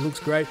and everything looks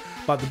great.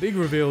 But the big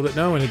reveal that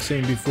no one had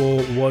seen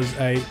before was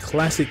a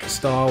classic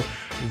style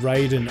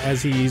Raiden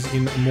as he is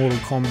in Mortal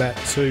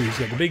Kombat 2. He's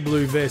got the big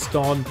blue vest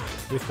on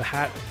with the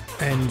hat.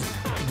 And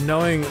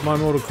knowing my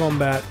Mortal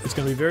Kombat, it's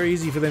going to be very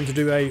easy for them to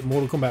do a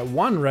Mortal Kombat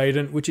 1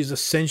 Raiden, which is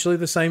essentially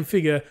the same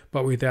figure,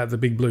 but without the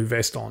big blue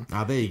vest on.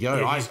 There you go.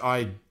 Yeah,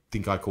 I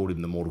think I called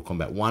him the Mortal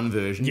Kombat 1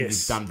 version.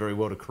 Yes. You've done very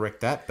well to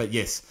correct that. But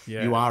yes,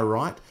 Yeah. you are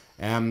right.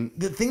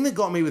 The thing that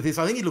got me with this,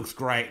 I think he looks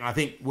great. And I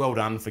think well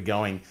done for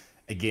going,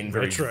 again,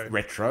 very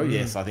retro.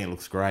 Yes, I think it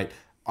looks great.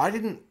 I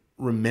didn't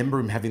remember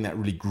him having that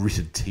really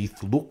gritted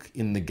teeth look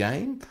in the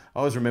game. I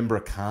always remember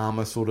a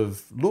calmer sort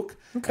of look.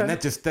 Okay. And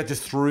that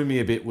just threw me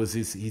a bit.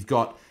 He's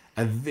got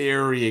a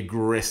very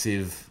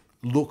aggressive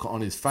look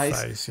on his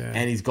face, yeah.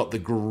 and he's got the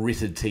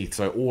gritted teeth,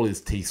 so all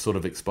his teeth sort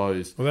of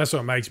exposed. Well, that's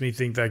what makes me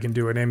think they can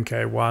do an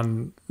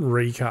MK1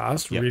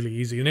 recast really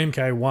easy. In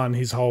MK1,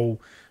 his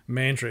whole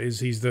mantra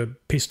is he's the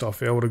pissed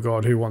off elder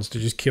god who wants to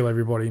just kill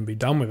everybody and be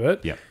done with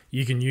it. Yep.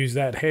 You can use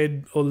that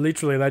head, or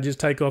literally they just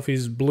take off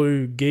his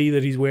blue gi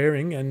that he's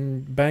wearing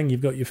and bang,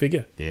 you've got your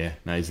figure. Yeah,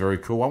 no, he's very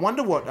cool. I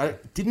wonder I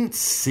didn't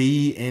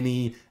see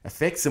any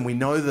effects, and we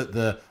know that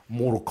the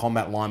Mortal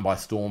Kombat line by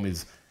Storm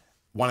is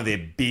one of their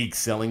big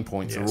selling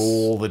points are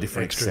all the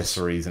different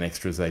accessories and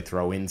extras they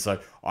throw in. So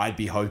I'd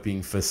be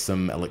hoping for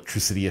some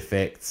electricity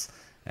effects.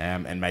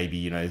 And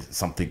maybe,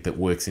 something that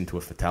works into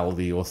a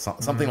fatality or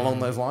something along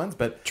those lines.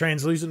 But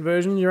translucent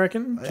version, you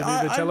reckon, to do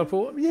the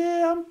teleport?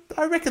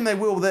 I reckon they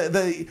will.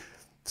 The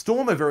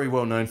Storm are very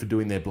well known for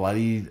doing their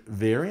bloody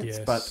variants,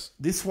 but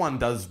this one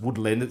would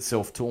lend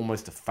itself to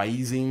almost a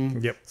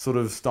phasing sort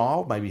of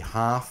style, maybe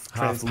half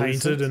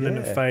painted and then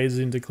it fades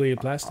into clear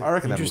plastic. I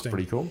reckon that looks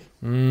pretty cool.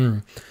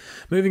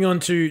 Moving on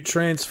to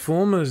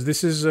Transformers,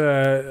 this is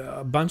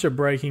a bunch of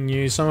breaking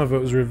news. Some of it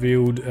was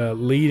revealed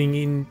leading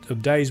in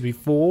of days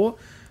before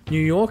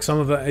New York. Some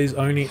of it is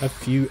only a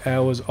few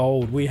hours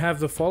old. We have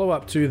the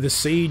follow-up to the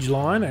Siege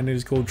line, and it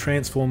is called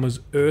Transformers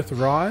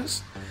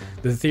Earthrise.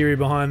 The theory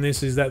behind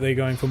this is that they're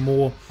going for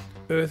more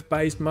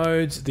Earth-based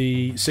modes.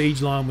 The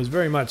Siege line was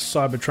very much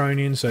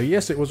Cybertronian, so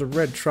yes, it was a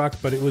red truck,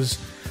 but it was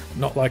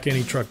not like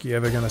any truck you're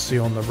ever going to see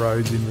on the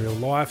roads in real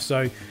life.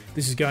 So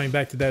this is going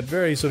back to that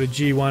very sort of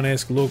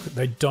G1-esque look.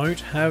 They don't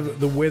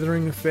have the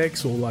weathering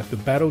effects or like the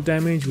battle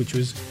damage, which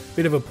was a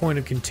bit of a point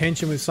of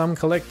contention with some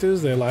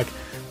collectors. They're like,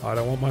 I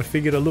don't want my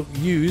figure to look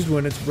used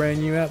when it's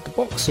brand new out the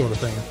box sort of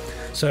thing.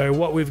 So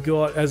what we've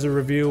got as a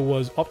reveal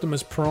was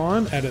Optimus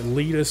Prime at a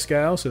leader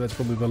scale, so that's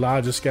probably the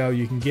largest scale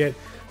you can get.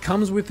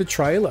 Comes with the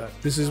trailer.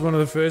 This is one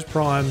of the first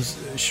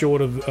Primes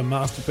short of a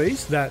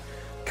masterpiece that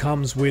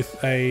comes with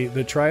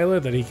the trailer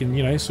that he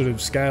can, sort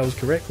of scales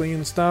correctly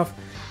and stuff.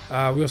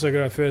 We also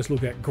got our first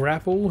look at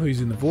Grapple,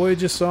 who's in the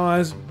Voyager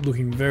size,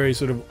 looking very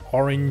sort of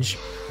orange.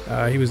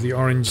 He was the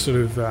orange sort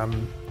of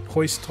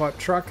hoist type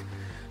truck.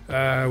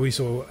 We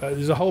saw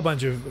there's a whole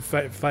bunch of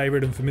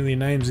favourite and familiar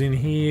names in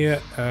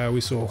here.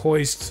 We saw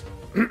Hoist.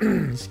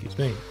 Excuse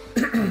me.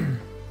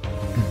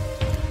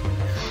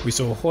 We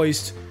saw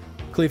Hoist,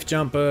 Cliff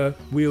Jumper,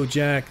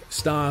 Wheeljack,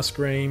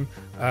 Starscream.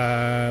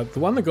 The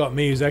one that got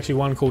me is actually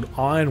one called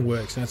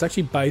Ironworks, and it's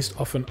actually based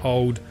off an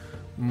old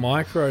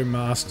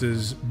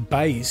Micromasters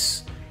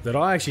base that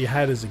I actually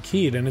had as a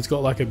kid, and it's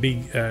got like a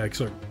big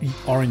sort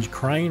of orange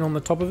crane on the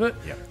top of it.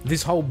 Yep.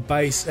 This whole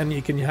base, and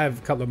you can have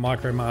a couple of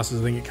Micromasters,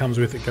 I think it comes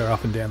with it, go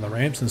up and down the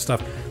ramps and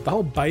stuff. The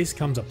whole base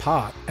comes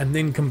apart and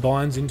then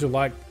combines into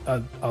like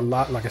a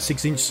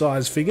 6-inch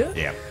size figure.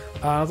 Yeah.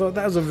 I thought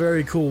that was a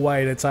very cool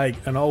way to take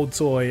an old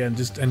toy and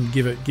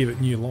give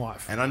it new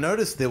life. And I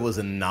noticed there was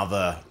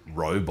another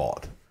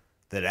robot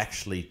that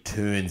actually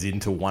turns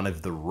into one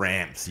of the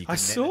ramps. I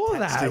saw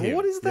that.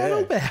 What is that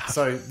about?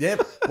 So,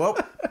 well,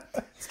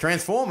 it's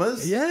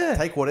Transformers. Yeah.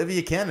 Take whatever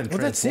you can and transform.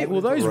 Well, that's it.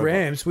 Well, those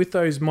ramps with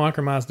those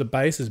Micromaster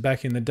bases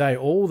back in the day,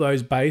 all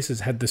those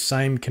bases had the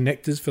same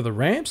connectors for the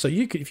ramp. So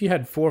you could, if you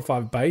had 4 or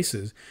 5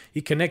 bases,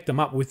 you connect them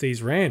up with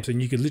these ramps,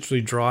 and you could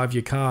literally drive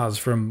your cars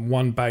from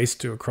one base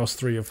to across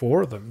 3 or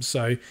 4 of them.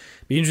 So it'd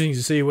be interesting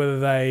to see whether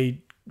they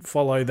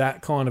follow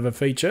that kind of a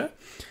feature.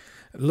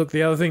 Look,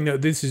 the other thing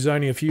that this is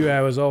only a few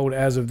hours old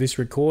as of this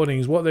recording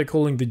is what they're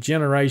calling the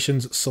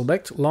Generations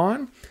Select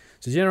line.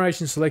 So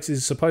Generations Select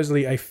is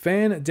supposedly a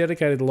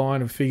fan-dedicated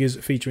line of figures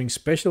featuring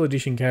special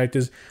edition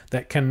characters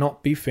that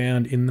cannot be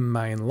found in the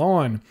main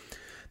line.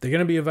 They're going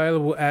to be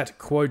available at,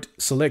 quote,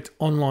 select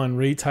online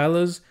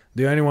retailers.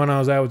 The only one I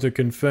was able to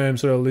confirm,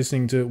 sort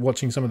of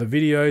watching some of the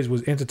videos,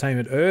 was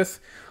Entertainment Earth.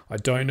 I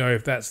don't know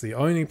if that's the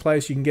only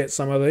place you can get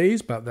some of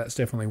these, but that's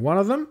definitely one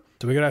of them.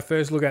 So we got our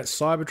first look at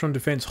Cybertron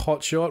Defense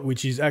Hotshot,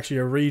 which is actually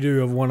a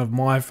redo of one of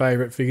my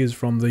favourite figures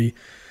from the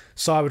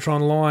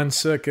Cybertron line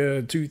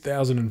circa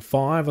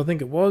 2005, I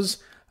think it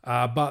was.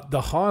 But the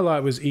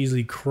highlight was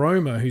easily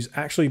Chroma, who's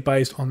actually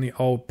based on the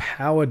old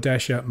Power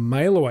Dasher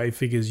mail-away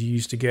figures you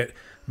used to get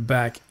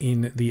back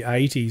in the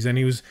 80s. And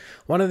he was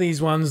one of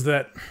these ones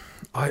that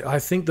I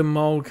think the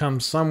mold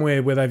comes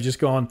somewhere where they've just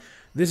gone,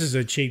 this is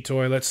a cheap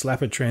toy. Let's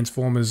slap a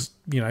Transformers,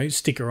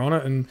 sticker on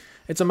it, and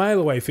it's a mail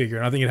away figure.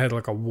 And I think it had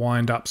like a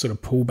wind up sort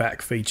of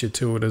pullback feature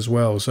to it as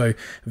well. So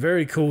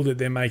very cool that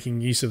they're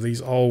making use of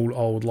these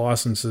old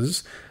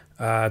licenses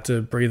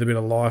to breathe a bit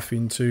of life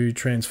into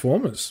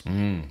Transformers.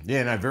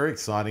 Yeah, no, very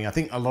exciting. I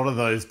think a lot of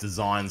those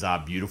designs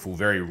are beautiful,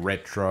 very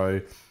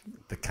retro.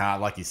 The car,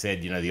 like you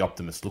said, the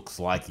Optimus looks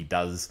like he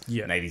does an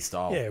 80s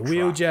style. Yeah, truck.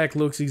 Wheeljack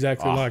looks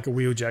exactly like a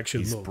Wheeljack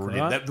should He's look.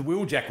 brilliant. Right? The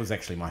Wheeljack was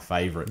actually my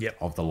favourite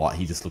of the lot.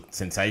 He just looked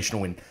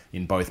sensational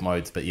in both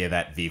modes. But yeah,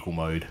 that vehicle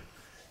mode,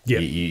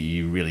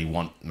 you really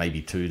want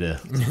maybe two to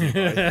do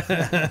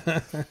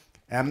both.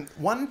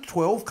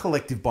 112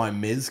 Collective by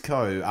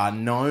Mezco are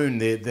known.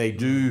 They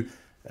do...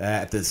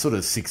 at the sort of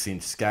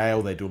 6-inch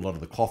scale, they do a lot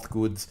of the cloth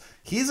goods.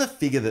 Here's a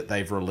figure that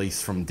they've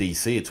released from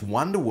DC. It's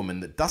Wonder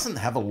Woman that doesn't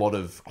have a lot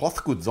of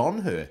cloth goods on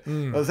her.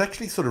 I was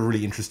actually sort of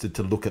really interested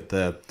to look at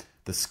the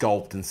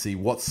sculpt and see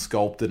what's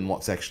sculpted and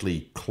what's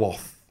actually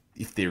cloth,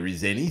 if there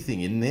is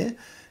anything in there.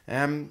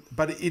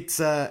 But it's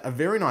a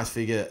very nice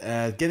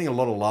figure. Getting a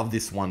lot of love,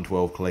 this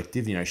 112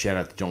 Collective. Shout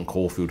out to John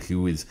Caulfield,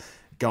 who is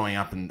going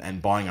up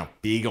and buying up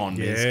big on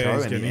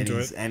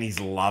Mezco. And he's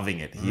loving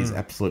it. He is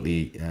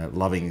absolutely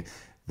loving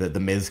the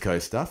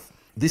Mezco stuff.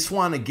 This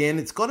one, again,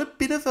 it's got a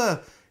bit of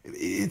a...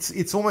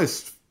 It's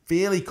almost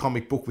fairly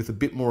comic book with a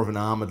bit more of an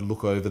armoured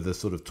look over the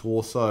sort of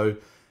torso.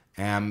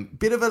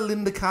 Bit of a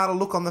Linda Carter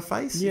look on the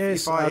face.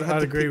 Yes,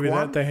 I'd agree with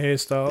that. The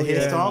hairstyle. The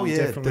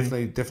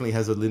hairstyle, definitely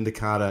has a Linda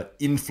Carter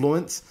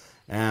influence.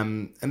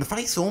 And the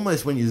face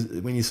almost, when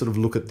you sort of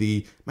look at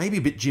maybe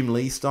a bit Jim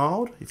Lee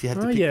styled, if you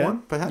had to pick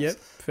one, perhaps. Yep,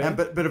 fair.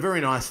 But a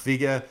very nice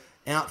figure,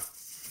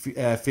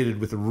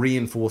 outfitted with a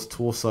reinforced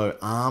torso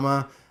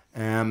armour.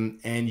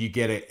 And you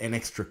get an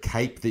extra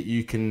cape that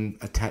you can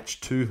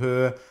attach to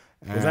her.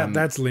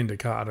 That's Linda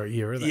Carter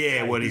era.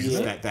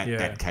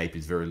 That cape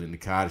is very Linda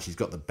Carter. She's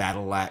got the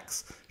battle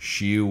axe,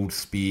 shield,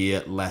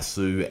 spear,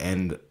 lasso,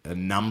 and a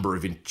number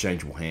of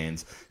interchangeable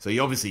hands. So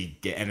you obviously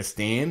get a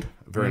stand,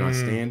 a very nice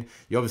stand.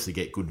 You obviously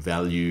get good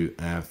value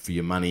for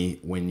your money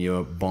when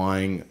you're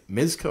buying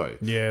Mezco.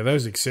 Yeah,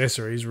 those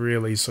accessories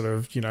really sort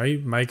of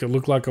make it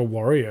look like a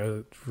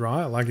warrior,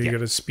 right? Like you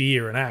got a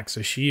spear, an axe,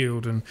 a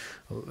shield, and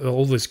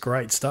all this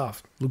great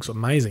stuff. Looks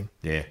amazing.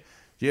 Yeah.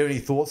 Do you have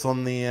any thoughts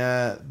on the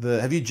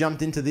have you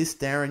jumped into this,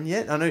 Darren,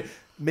 yet? I know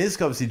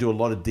Mezco obviously do a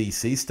lot of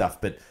DC stuff,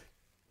 but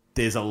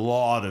there's a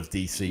lot of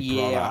DC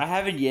product. Yeah, I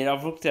haven't yet.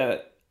 I've looked at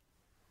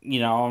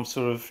it, I'm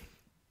sort of,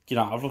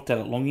 I've looked at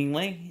it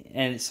longingly,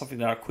 and it's something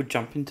that I could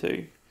jump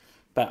into,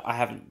 but I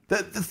haven't.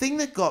 The thing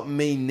that got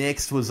me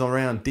next was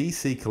around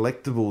DC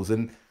collectibles,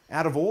 and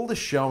out of all the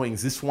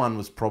showings, this one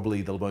was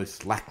probably the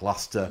most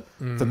lackluster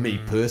for me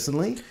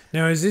personally.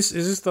 Now, is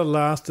this the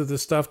last of the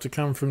stuff to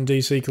come from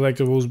DC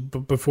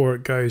Collectibles before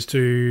it goes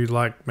to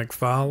like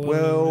McFarlane?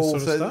 Well,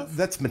 sort of stuff?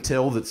 That's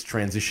Mattel that's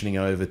transitioning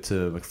over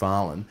to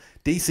McFarlane.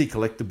 DC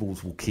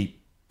Collectibles will keep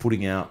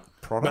putting out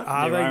product.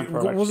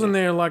 But wasn't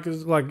there like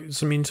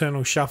some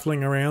internal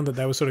shuffling around that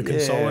they were sort of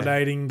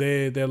consolidating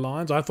their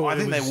lines? I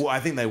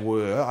think they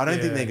were. I don't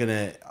think they're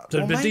gonna.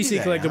 But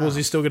DC Collectibles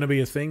is still going to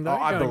be a thing, though.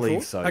 I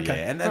believe so. Okay.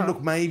 Yeah, and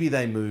look, maybe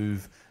they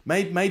move.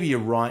 Maybe you're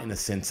right in a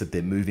sense that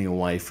they're moving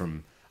away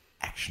from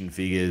action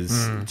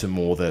figures to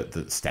more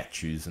the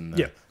statues and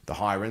the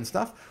higher end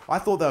stuff. I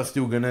thought they were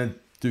still going to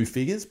do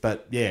figures,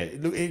 but yeah,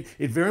 look,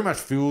 it very much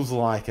feels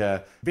like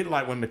a bit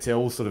like when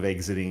Mattel was sort of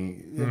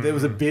exiting. There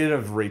was a bit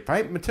of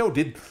repaint. Mattel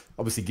did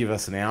obviously give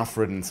us an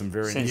Alfred and some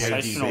very some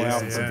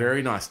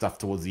very nice stuff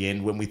towards the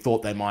end when we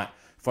thought they might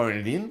phone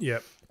it in.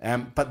 Yep.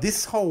 But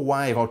this whole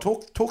wave, I'll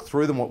talk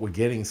through them, what we're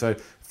getting. So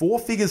 4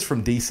 figures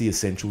from DC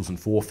Essentials and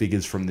 4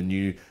 figures from the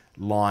new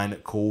line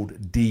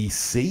called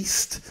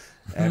Deceased.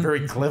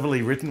 Very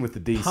cleverly written with the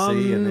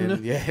DC and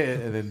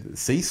then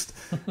Ceased,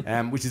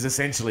 which is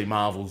essentially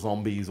Marvel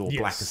Zombies or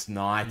Blackest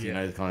Night,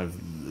 kind of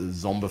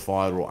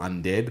zombified or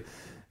undead.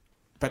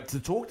 But to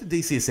talk to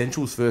DC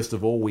Essentials, first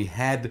of all, we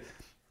had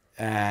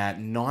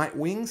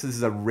Nightwing. So this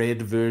is a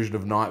red version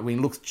of Nightwing.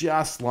 Looks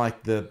just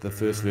like the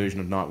first version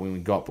of Nightwing we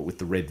got, but with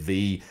the red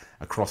V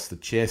across the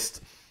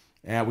chest.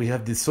 We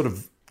have this sort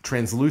of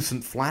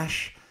translucent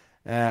Flash,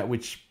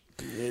 which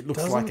it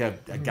looks like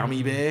a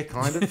gummy bear,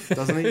 kind of,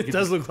 doesn't it? It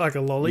does look like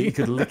a lolly. You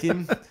could lick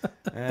him.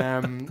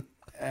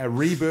 A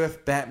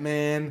Rebirth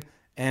Batman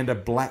and a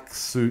black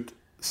suit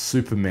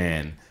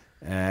Superman.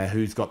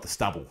 Who's got the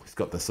stubble? He's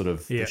got the sort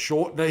of the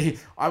short.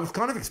 I was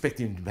kind of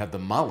expecting him to have the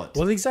mullet.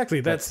 Well, exactly.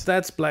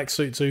 That's Black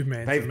Suit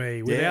Superman for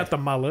me. Without the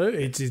mullet,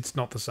 it's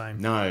not the same.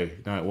 No,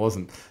 it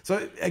wasn't.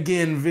 So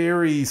again,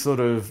 very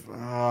sort of.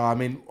 I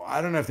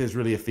don't know if there's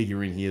really a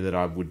figure in here that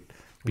I would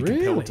be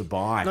compelled to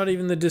buy. Not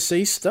even the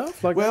Deceased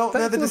stuff. That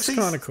looks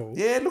kind of cool.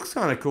 Yeah, it looks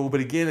kind of cool. But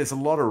again, there's a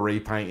lot of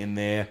repaint in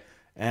there.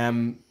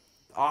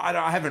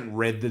 I haven't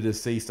read the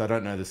Deceased. I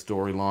don't know the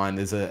storyline.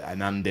 There's an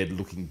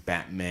undead-looking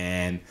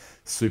Batman,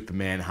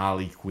 Superman,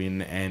 Harley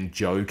Quinn, and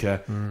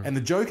Joker. And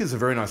the Joker's a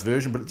very nice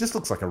version, but it just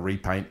looks like a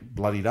repaint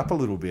bloodied up a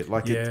little bit.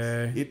 Like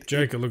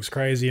Joker looks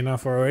crazy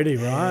enough already,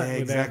 right? Yeah,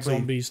 without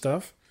zombie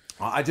stuff.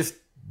 I just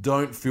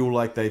don't feel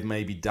like they've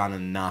maybe done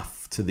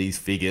enough to these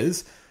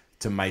figures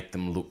to make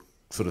them look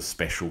sort of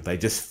special. They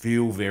just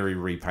feel very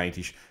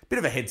repaintish. Bit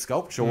of a head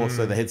sculpt, sure.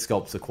 So the head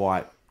sculpts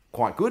are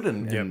quite good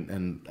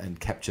and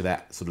capture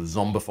that sort of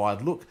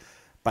zombified look.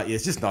 But yeah,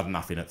 it's just not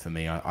enough in it for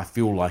me. I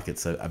feel like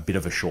it's a bit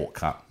of a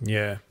shortcut.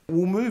 Yeah.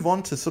 We'll move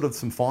on to sort of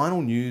some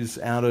final news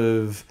out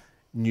of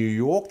New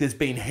York. There's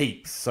been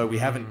heaps, so we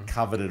haven't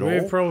covered it all.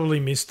 We've probably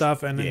missed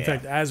stuff, and in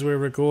fact, as we're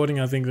recording,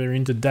 I think they're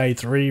into day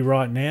 3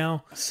 right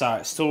now. So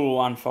it's still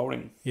all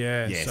unfolding.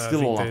 Yeah, Yeah, so I still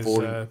think all there's,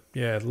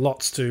 unfolding.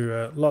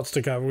 lots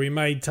to cover. We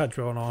may touch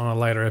on a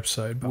later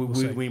episode, but we'll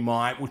see. We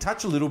might. We'll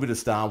touch a little bit of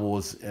Star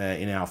Wars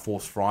in our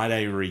Force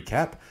Friday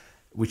recap,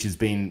 which has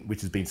been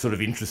sort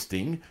of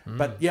interesting.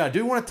 But yeah, I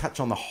do want to touch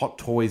on the Hot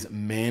Toys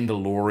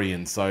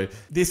Mandalorian. So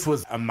this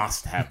was a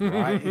must-have,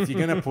 right? If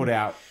you're going to put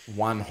out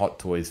one Hot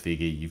Toys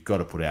figure, you've got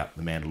to put out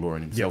the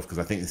Mandalorian himself, because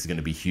I think this is going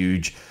to be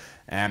huge.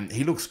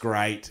 He looks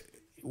great,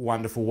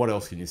 wonderful. What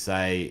else can you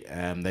say?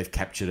 They've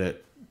captured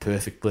it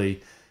perfectly.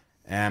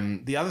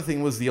 The other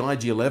thing was the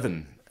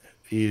IG-11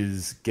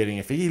 is getting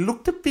a figure. He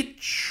looked a bit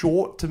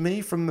short to me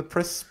from the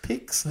press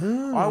pics.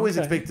 I always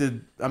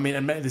expected, I mean,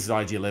 and this is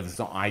IG-11, it's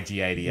not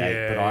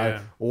IG-88, but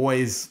I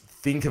always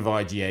think of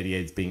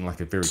IG-88 as being like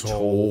a very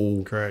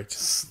tall,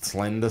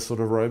 slender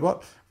sort of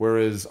robot,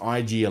 whereas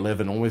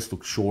IG-11 almost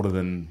looks shorter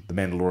than the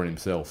Mandalorian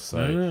himself.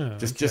 So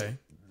just a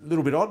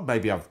little bit odd.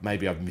 Maybe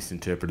I've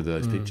misinterpreted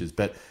those pictures,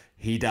 but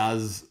he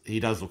does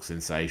look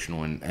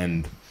sensational,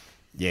 and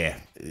yeah,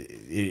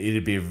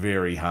 it'd be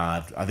very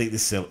hard. I think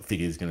this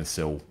figure is going to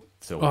sell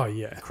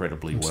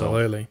incredibly well.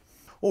 Absolutely.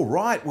 All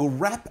right, we'll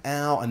wrap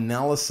our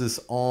analysis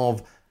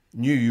of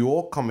New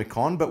York Comic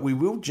Con, but we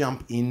will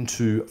jump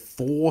into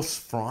Force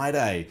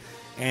Friday.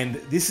 And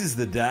this is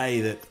the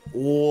day that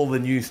all the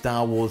new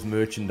Star Wars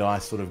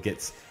merchandise sort of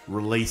gets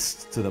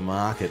released to the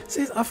market.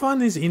 See, I find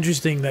this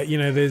interesting that,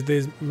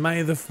 there's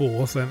May the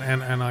 4th,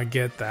 and I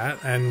get that,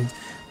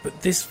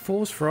 but this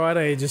Force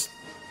Friday just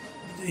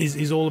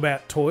is all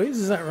about toys,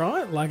 is that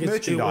right? Like,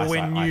 it's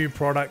when new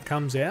product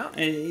comes out?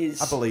 It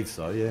is. I believe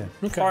so, yeah.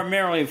 Okay.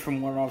 Primarily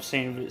from what I've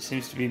seen, it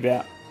seems to be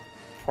about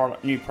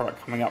new product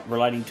coming up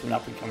relating to an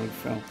up-and-coming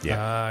film.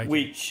 Yeah. Okay.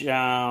 Which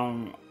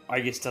I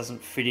guess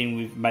doesn't fit in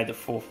with May the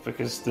 4th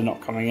because they're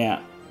not coming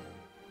out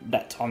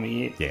that time of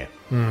year. Yeah.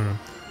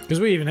 Because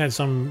we even had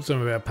some of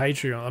our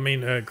Patreon. I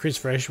mean, Chris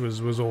Fresh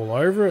was all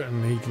over it,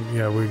 and he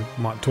can, we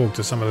might talk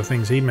to some of the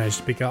things he managed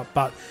to pick up.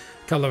 But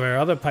a couple of our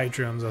other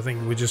Patreons, I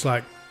think, were just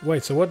like,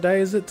 wait, so what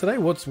day is it today?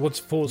 What's Force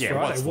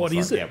Friday? What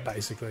is it,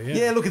 basically?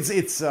 Yeah, look,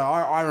 it's.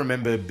 I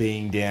remember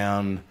being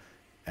down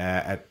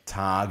at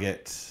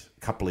Target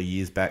a couple of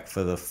years back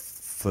for the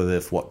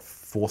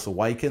Force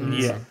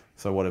Awakens. Yeah.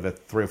 So whatever,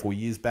 3 or 4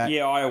 years back.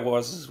 Yeah, I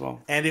was as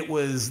well. And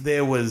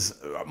there was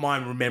my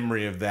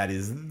memory of that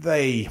is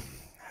they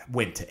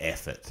went to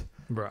effort.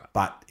 Right.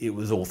 But it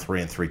was all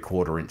 3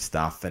 3/4 inch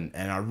stuff, and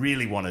I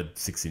really wanted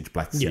 6-inch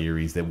Black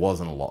Series. There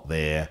wasn't a lot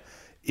there.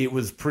 It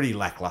was pretty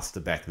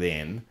lackluster back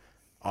then.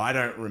 I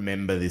don't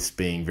remember this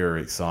being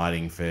very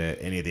exciting for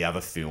any of the other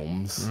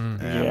films.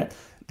 The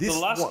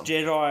Last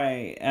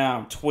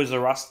Jedi, Toys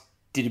R Us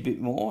did a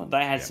bit more.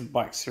 They had some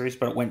Black Series,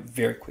 but it went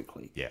very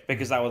quickly. Yeah.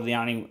 Because they were the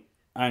only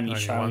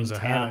show in ones that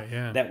had town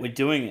it, that were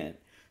doing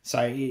it.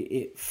 So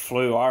it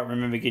flew. I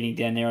remember getting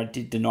down there. I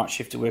did the night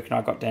shift at work, and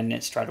I got down there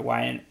straight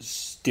away, and it was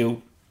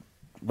still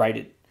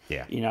rated.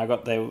 Yeah. I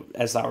got there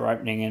as they were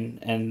opening,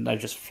 and they're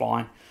just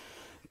flying.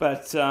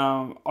 But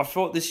I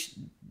thought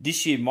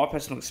this year, my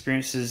personal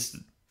experience is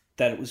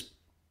that it was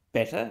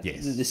better.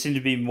 Yes. There seemed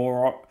to be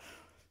more.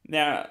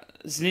 Now,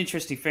 it's an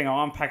interesting thing.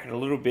 I'll unpack it a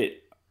little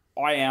bit.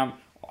 I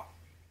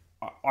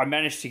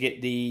managed to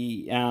get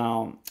the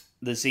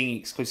Zing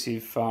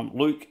exclusive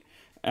Luke,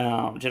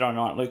 Jedi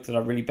Knight Luke, that I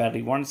really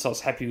badly wanted, so I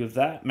was happy with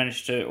that.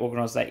 Managed to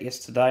organise that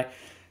yesterday.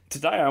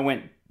 Today I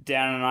went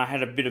down and I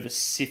had a bit of a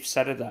Sif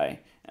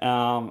Saturday,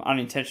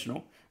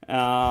 unintentional.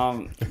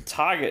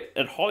 Target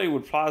at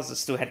Hollywood Plaza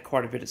still had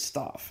quite a bit of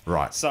stuff.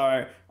 Right.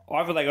 So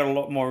either they got a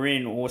lot more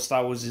in, or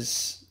Star Wars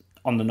is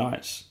on the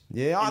nose.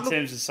 Yeah. In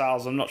terms of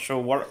sales, I'm not sure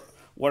what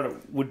it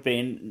would be.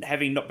 And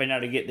having not been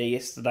able to get there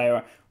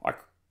yesterday, I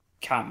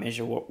can't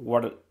measure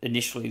what it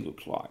initially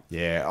looked like.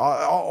 Yeah,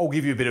 I'll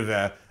give you a bit of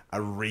a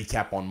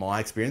recap on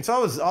my experience. I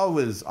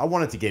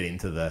wanted to get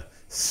into the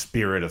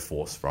spirit of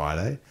Force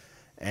Friday,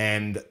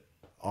 and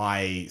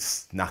I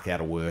snuck out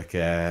of work.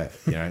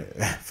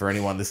 For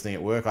anyone listening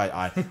at work,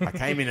 I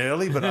came in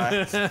early, but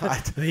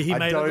he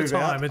made it the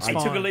time. It's I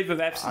fine. took a leave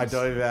of absence. I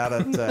dove out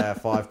at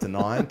 5 to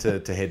 9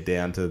 to head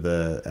down to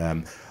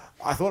the.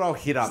 I thought I'll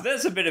hit up. So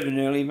that's a bit of an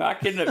early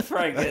mark, isn't it,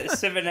 Frank?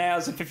 7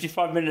 hours and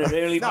 55 minutes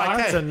early mark.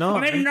 That's a nine.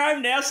 I'm heading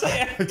home now, see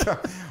ya.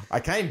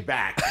 I came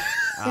back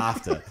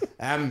after.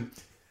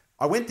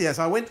 I went down.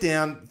 So I went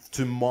down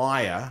to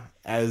Maya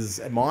I was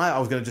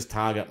going to just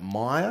target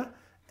Maya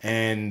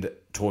and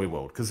Toy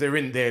World because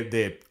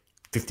they're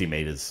 50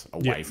 meters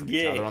away from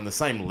each other on the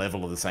same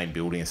level of the same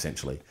building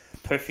essentially.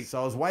 Perfect.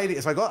 So I was waiting.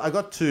 So I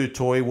got to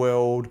Toy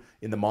World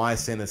in the Maya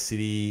Center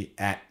City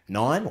at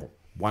 9 or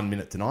 1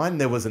 minute to 9.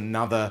 There was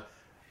another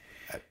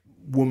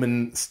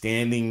woman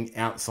standing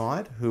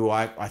outside who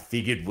I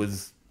figured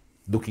was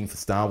looking for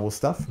Star Wars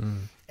stuff.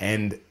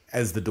 And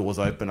as the doors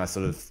open, I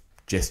sort of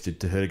gestured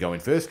to her to go in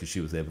first because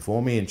she was there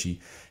before me. And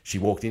she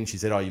walked in. She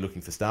said, "Oh, are you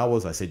looking for Star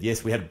Wars?" I said,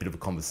 "Yes." We had a bit of a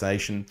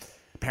conversation.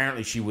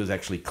 Apparently, she was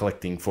actually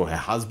collecting for her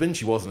husband.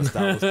 She wasn't a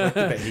Star Wars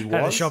collector, but he was.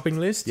 Had a shopping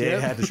list? Yeah,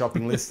 Yep. had a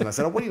shopping list. And I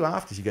said, "Oh, what are you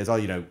after?" She goes, "Oh,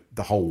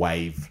 the whole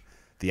wave,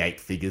 the 8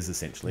 figures,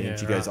 essentially." And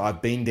she goes,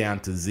 "I've been down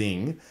to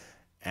Zing.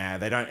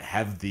 They don't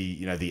have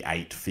the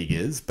 8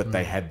 figures, but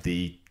they had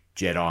the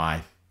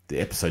Jedi, the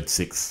Episode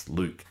 6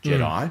 Luke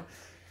Jedi."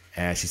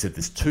 She said,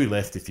 "There's 2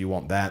 left if you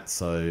want that,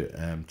 so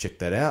check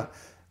that out."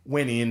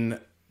 Went in,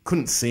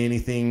 couldn't see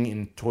anything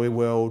in Toy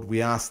World.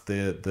 We asked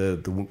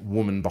the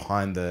woman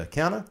behind the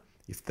counter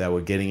if they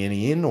were getting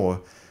any in,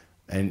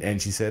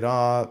 and she said,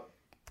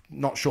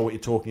 "Not sure what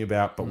you're talking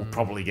about, but we'll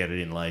probably get it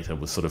in later,"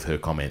 was sort of her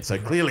comment. So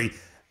clearly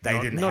they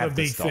didn't not have a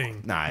the big stock.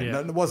 thing. No,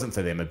 it wasn't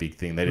for them a big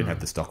thing. They didn't have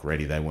the stock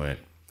ready. They weren't,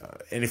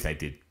 and if they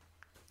did,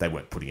 they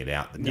weren't putting it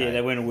out. Yeah,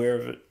 they weren't aware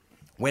of it.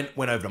 Went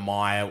over to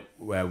Maya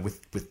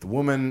with the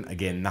woman.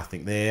 Again,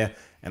 nothing there.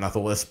 And I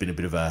thought, well, this has been a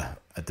bit of a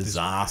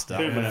disaster.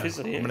 Bit of a I'm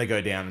fizzle, yeah. going to go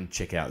down and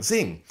check out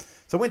Zing.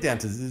 So I went down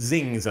to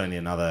Zing. Is only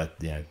another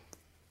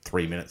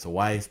 3 minutes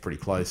away. It's pretty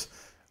close.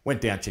 Went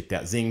down, checked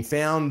out Zing.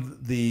 Found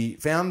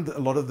a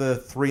lot of the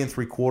 3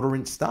 3/4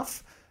 inch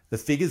stuff. The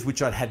figures,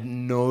 which I'd had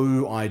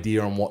no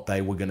idea on what they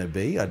were going to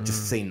be. I'd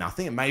just seen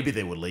nothing. And maybe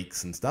there were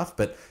leaks and stuff,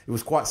 but it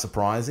was quite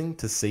surprising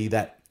to see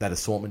that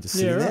assortment just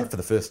sitting there for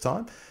the first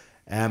time.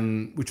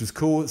 Which was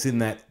cool. It's in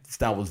that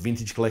Star Wars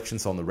Vintage collection,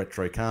 so on the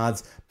retro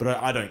cards, but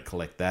I don't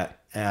collect that.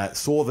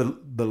 Saw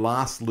the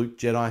last Luke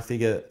Jedi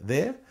figure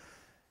there,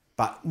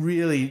 but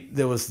really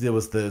there was the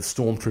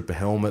Stormtrooper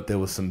helmet. There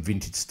was some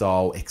vintage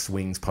style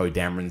X-Wings, Poe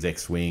Dameron's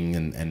X-Wing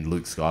and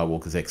Luke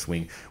Skywalker's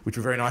X-Wing, which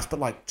were very nice, but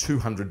like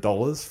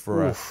 $200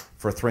 for a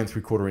 3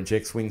 3/4 inch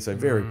X-Wing, so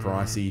very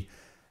pricey.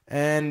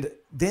 And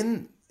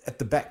then at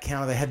the back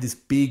counter, they had this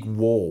big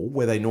wall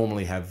where they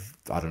normally have,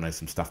 I don't know,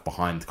 some stuff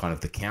behind kind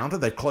of the counter.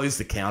 They closed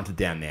the counter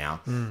down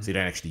now, so you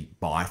don't actually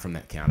buy from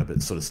that counter, but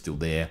it's sort of still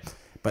there.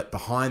 But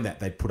behind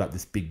that, they put up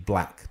this big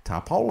black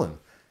tarpaulin.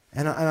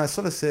 And I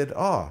sort of said,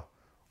 I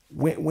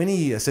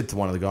said to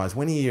one of the guys,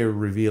 "When are you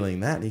revealing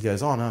that?" And he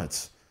goes, "Oh, no,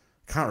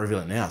 can't reveal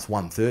it now. It's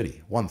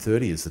 1:30.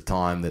 1:30 is the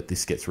time that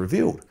this gets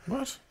revealed."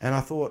 What? And I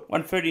thought...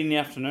 1:30 in the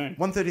afternoon.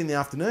 1:30 in the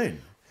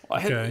afternoon.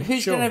 Okay,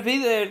 Who's going to be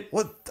there?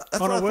 Well, that's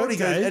what I thought. He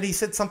goes, and he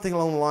said something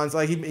along the lines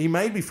like he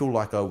made me feel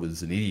like I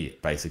was an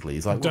idiot. Basically,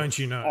 he's like, "Don't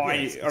you know?"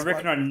 I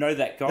reckon I know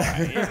that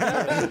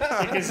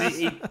guy because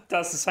he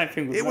does the same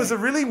thing with me. It was a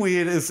really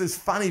weird. It's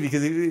funny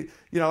because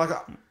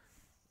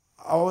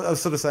I was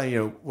sort of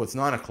saying, well, it's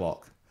 9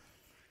 o'clock.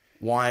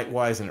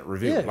 Why isn't it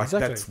revealed? Yeah,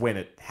 exactly. That's when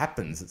it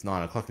happens. It's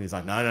 9 o'clock, and he's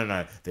like,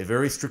 no. They're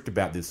very strict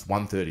about this.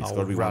 1:30. It's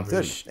got to be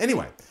 1:30.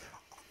 Anyway,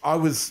 I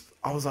was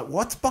like,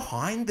 what's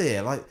behind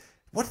there? Like,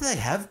 what do they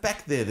have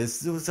back there?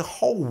 There was a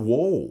whole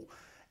wall.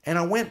 And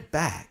I went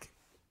back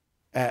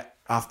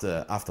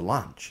after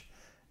lunch,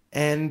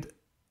 and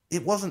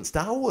it wasn't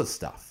Star Wars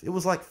stuff. It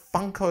was like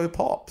Funko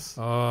Pops.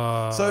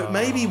 So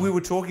maybe we were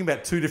talking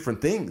about 2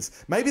 different things.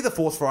 Maybe the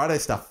Force Friday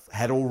stuff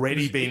had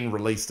already been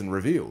released and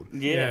revealed.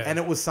 Yeah. And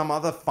it was some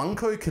other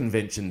Funko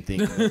convention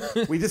thing.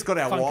 We just got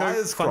our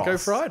wires crossed. Funko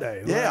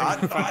Friday. Yeah,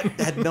 I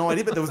had no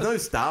idea, but there was no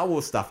Star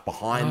Wars stuff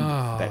behind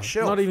that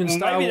shelf. Not even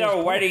Star maybe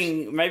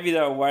Wars. Maybe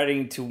they were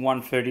waiting till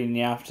 1:30 in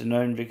the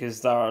afternoon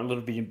because they were a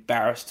little bit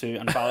embarrassed to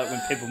unveil it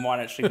when people might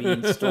actually be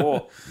in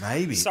store.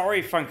 Maybe.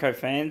 Sorry, Funko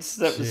fans.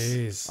 That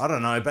Jeez. I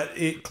don't know, but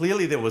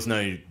clearly there was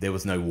no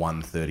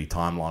 1:30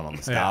 timeline on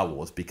the Star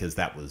Wars because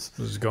that was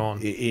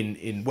gone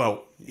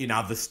in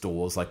other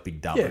stores like Big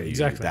W. Yeah,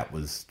 exactly. That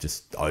was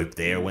just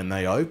there when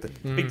they opened.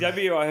 Big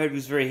W, I heard,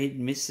 was very hit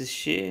and miss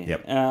this year.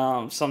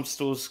 Yep. Some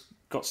stores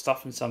got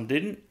stuff and some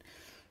didn't.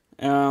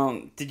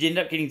 Did you end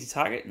up getting to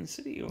Target in the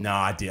city? Or? No,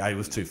 I did. It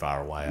was too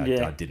far away.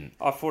 I didn't.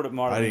 I thought it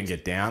might have I didn't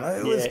get down.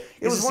 It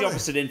was the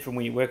opposite end from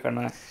where you work, I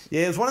know.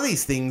 Yeah, it was one of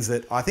these things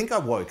that I think I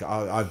woke.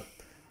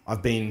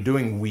 I've been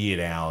doing weird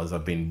hours.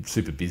 I've been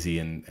super busy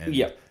and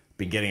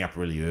been getting up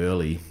really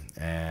early.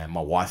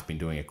 My wife's been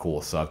doing a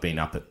course, so I've been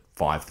up at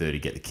 5:30,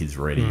 get the kids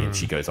ready, and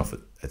she goes off at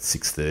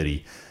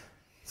 6:30.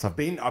 So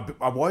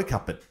I woke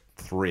up at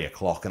 3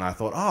 o'clock, and I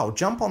thought, I'll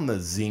jump on the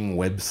Zing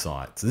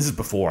website. So this is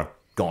before I'd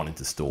gone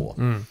into store.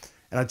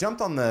 And I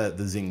jumped on the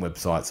Zing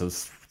website, so it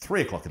was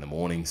 3 o'clock in the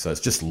morning, so it's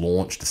just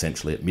launched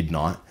essentially at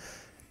midnight.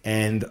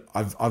 And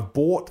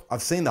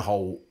I've seen the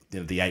whole,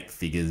 the 8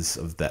 figures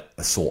of that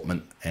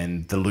assortment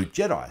and the Luke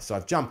Jedi. So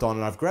I've jumped on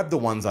and I've grabbed the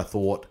ones I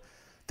thought,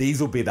 these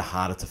will be the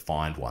harder to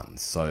find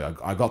ones. So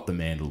I got the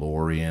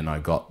Mandalorian, I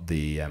got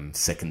the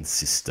second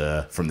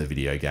sister from the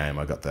video game,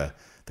 I got the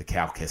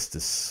Cal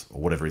Kestis,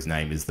 or whatever his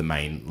name is, the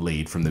main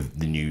lead from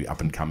the new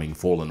up-and-coming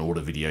Fallen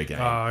Order video game.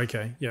 Oh,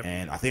 okay, yep.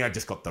 And I think I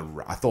just got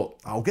I thought,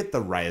 I'll get the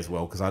Rey as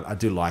well, because I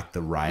do like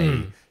the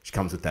Rey. She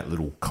comes with that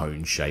little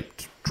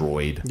cone-shaped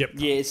droid. Yep.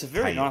 Yeah, it's a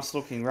very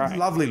nice-looking Rey.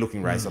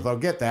 Lovely-looking Rey. So I thought, I'll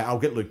get that. I'll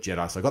get Luke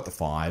Jedi. So I got the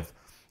 5.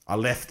 I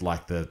left,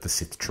 like, the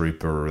Sith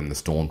Trooper and the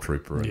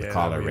Stormtrooper and the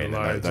Kylo Ren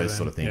and those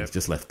sort of things. Yep.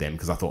 Just left them,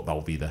 because I thought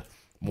they'll be the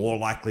more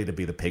likely to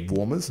be the peg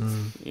warmers,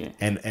 Yeah.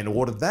 and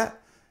ordered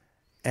that.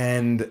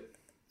 And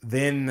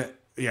then,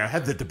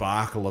 had the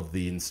debacle of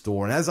the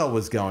in-store. And as I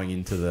was going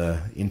into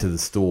the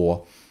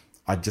store,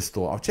 I just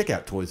thought, I'll check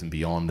out Toys and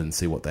Beyond and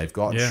see what they've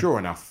got. Yeah. Sure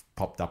enough,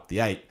 popped up the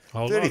 8.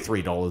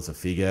 $33 a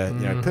figure,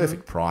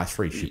 perfect price,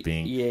 free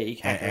shipping. Yeah, you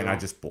can't go And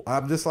wrong.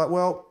 I'm just like,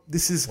 well,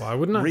 this is Why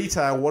wouldn't I?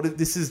 retail.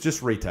 This is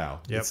just retail.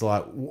 Yep. It's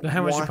like,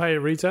 How much why? you pay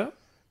at retail?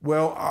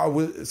 Well,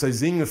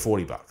 Zing was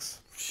 $40.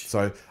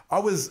 So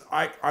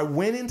I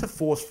went into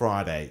Force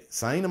Friday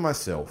saying to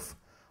myself,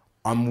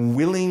 I'm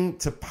willing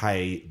to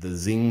pay the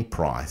Zing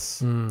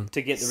price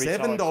to get the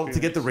retail $7 to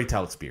get the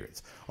retail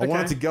experience. I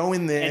wanted to go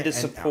in there And to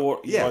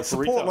support local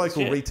support retailers,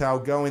 local yeah. retail.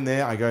 Go in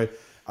there. I go.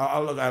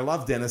 I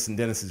love Dennis, and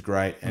Dennis is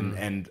great,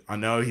 and I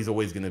know he's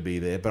always going to be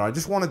there. But I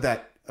just wanted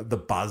the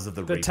buzz of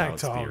the retail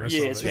tactile experience.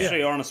 Yeah,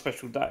 especially on a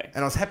special day.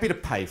 And I was happy to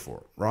pay for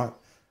it, right?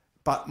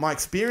 But my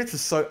experience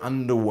was so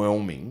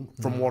underwhelming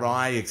from what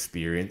I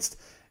experienced,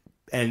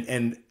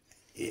 and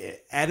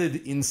added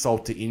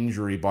insult to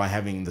injury by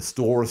having the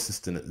store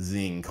assistant at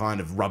Zing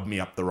kind of rub me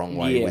up the wrong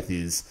way with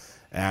his,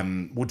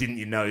 well, didn't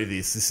you know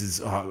this? This is,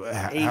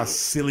 how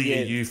silly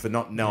are you for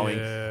not knowing?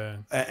 Yeah.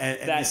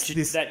 And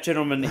That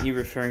gentleman that you're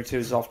referring to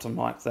is often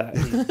like that.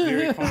 He's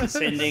very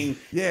condescending,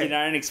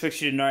 and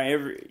expects you to know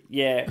every...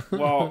 Yeah,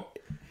 well,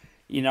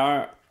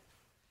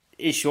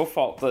 it's your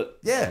fault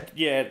that...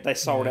 they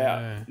sold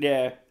out.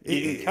 Yeah, you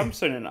didn't come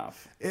soon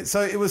enough.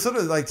 So it was sort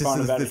of like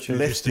Kind of just attitude.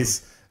 left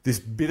this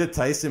bitter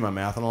taste in my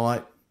mouth, and I'm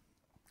like,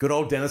 good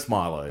old Dennis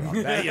Milo.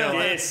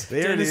 Yes. There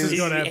it Dennis has is.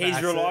 got to have He's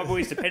access. reliable,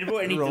 he's dependable,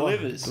 and he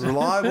delivers.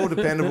 Reliable,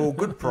 dependable,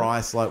 good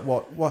price. Like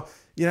what?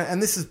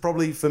 And this is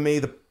probably for me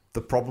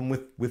the problem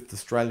with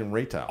Australian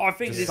retail. I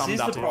think Just this summed is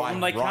the up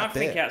problem. They can't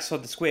think there.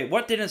 outside the square.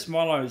 What Dennis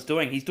Milo is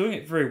doing, he's doing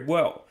it very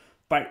well,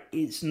 but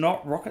it's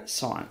not rocket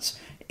science.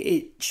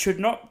 It should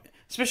not,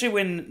 especially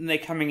when they're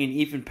coming in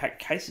even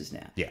packed cases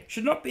now. Yeah.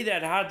 Should not be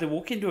that hard to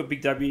walk into a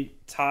Big W,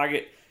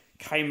 Target,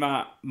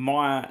 Kmart,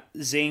 Myer,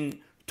 Zing,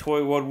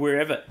 Toy World,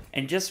 wherever,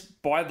 and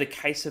just buy the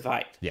case of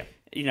 8. Yeah.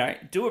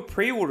 Do a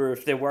pre-order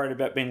if they're worried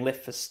about being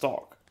left for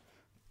stock,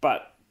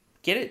 but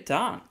get it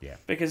done. Yeah.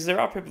 Because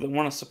there are people that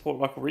want to support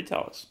local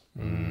retailers.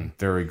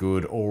 Very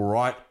good. All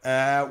right.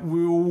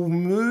 We'll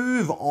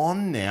move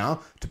on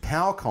now to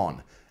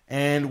PowerCon.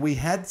 And we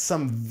had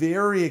some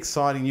very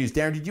exciting news.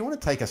 Darren, did you want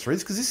to take us through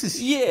this? Because this is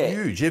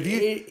huge. Have you?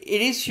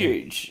 It is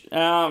huge.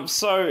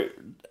 So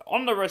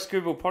on the Roast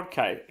Google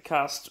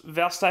podcast,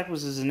 Val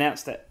Staples has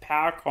announced that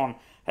PowerCon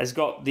has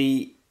got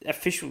the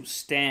official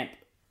stamp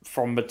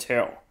from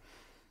Mattel.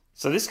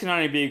 So this can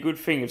only be a good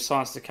thing if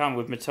science to come,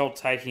 with Mattel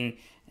taking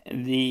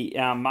the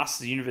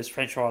Masters of the Universe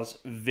franchise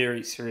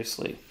very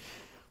seriously.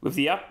 With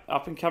the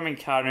up and coming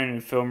cartoon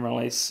and film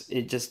release,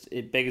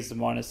 it beggars the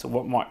mind as to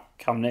what might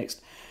come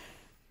next.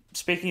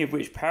 Speaking of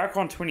which,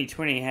 PowerCon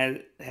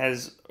 2020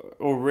 has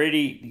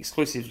already the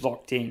exclusives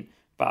locked in,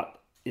 but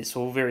it's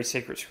all very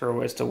secret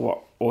squirrel as to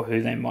what or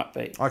who they might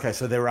be. Okay,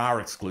 so there are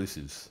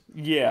exclusives.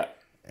 Yeah.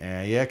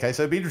 Okay,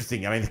 so it'd be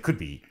interesting. I mean, it could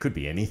be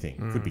anything.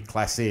 It could be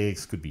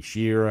classics, could be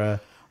She-Ra.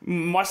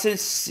 My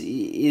sense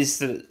is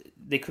that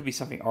there could be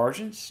something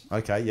Origins.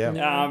 Okay,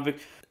 yeah. But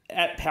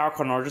at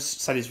PowerCon, I'll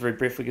just say this very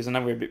briefly because I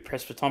know we're a bit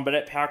pressed for time, but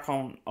at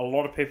PowerCon, a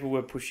lot of people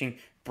were pushing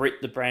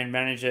Britt, the brand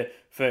manager,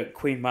 for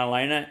Queen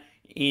Marlena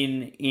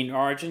in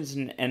Origins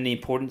and the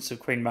importance of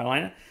Queen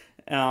Marlena.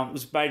 It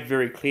was made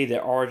very clear that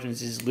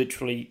Origins is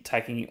literally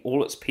taking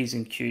all its P's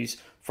and Q's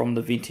from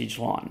the vintage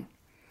line.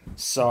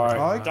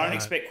 So don't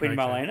expect Queen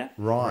Marlena.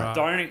 Right.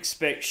 Don't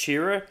expect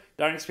She-Ra.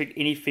 Don't expect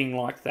anything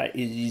like that.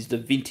 It is the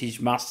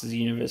vintage Masters of the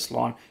Universe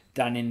line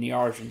done in the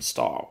Origin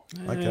style.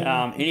 Okay.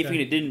 Anything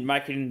that didn't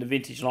make it in the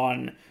vintage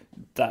line,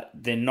 that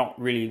they're not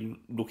really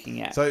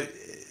looking at. So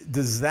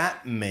does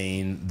that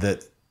mean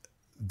that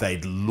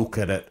they'd look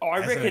at it? I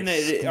as reckon an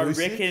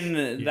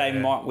exclusive? they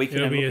might weaken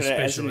It'll and be look a at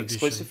it as special an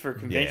exclusive edition. for a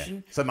convention.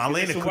 Yeah. So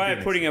Marlena It's a could way be of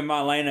an putting a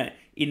Marlena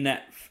in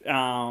that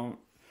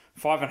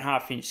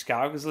 5.5 inch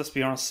scale, because let's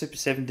be honest, Super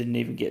 7 didn't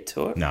even get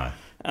to it. No.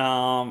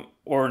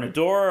 Or an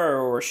Adora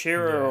or a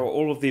She-Ra or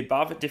all of the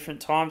above at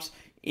different times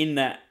in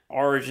that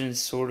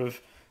Origins sort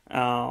of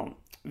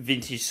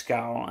vintage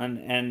scale,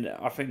 and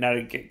I think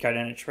that'd go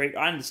down a treat.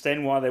 I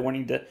understand why they're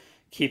wanting to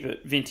keep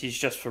it vintage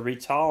just for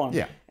retail,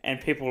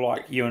 and people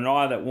like you and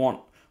I that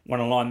want a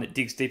line that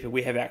digs deeper.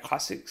 We have our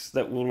classics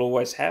that we'll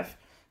always have,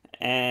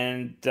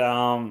 and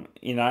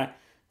the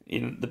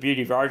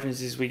beauty of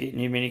Origins is we get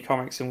new mini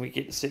comics and we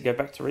get to go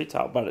back to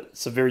retail, but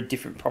it's a very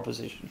different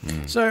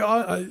proposition. So,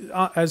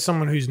 I, as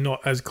someone who's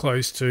not as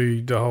close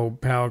to the whole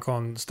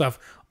PowerCon stuff,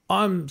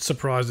 I'm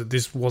surprised that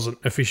this wasn't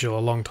official a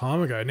long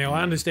time ago. Now,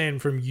 I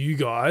understand from you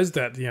guys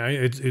that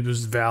it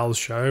was Val's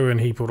show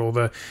and he put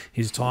all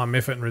his time,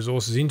 effort, and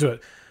resources into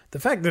it. The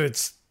fact that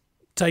it's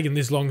taken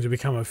this long to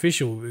become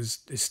official is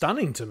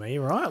stunning to me,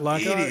 right?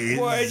 Like, It is.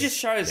 Well, it just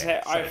shows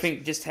I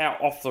think just how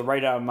off the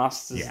radar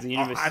Masters of the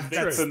Universe has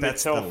been for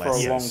that's Mattel the for a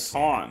long lessons.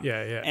 time.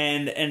 Yeah.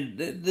 And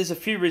there's a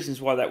few reasons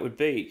why that would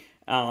be.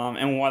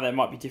 and why they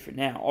might be different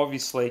now.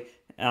 Obviously,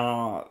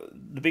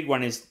 the big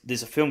one is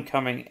there's a film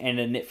coming and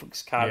a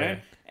Netflix cartoon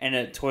and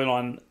a toy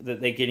line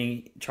that they're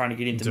trying to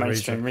get into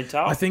mainstream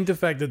retail. I think the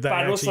fact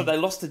that also they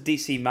lost the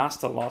DC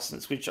Master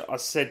license, which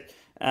I've said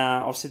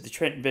to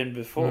Trent and Ben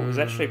before, was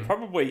actually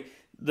probably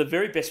the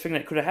very best thing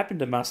that could have happened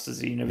to Masters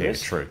of the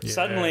Universe. Yeah, true.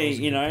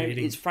 Suddenly,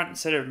 it's front and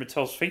center of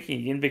Mattel's thinking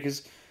again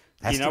because,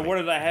 what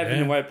do they have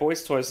in the way of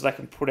boys' toys that they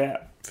can put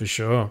out? For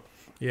sure.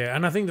 Yeah,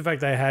 and I think the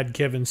fact they had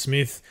Kevin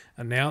Smith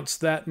announce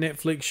that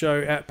Netflix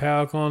show at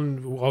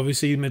PowerCon,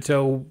 obviously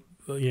Mattel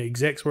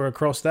execs were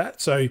across that,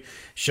 so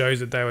shows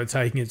that they were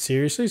taking it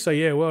seriously. So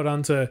yeah, well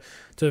done to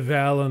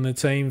Val and the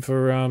team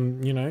for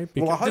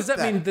does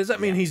that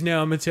mean he's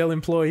now a Mattel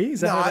employee?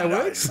 Is that how that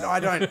works? I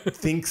don't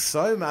think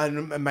so.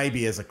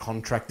 Maybe as a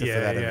contractor for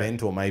that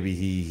event, or maybe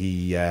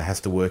he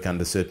has to work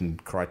under certain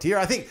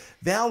criteria. I think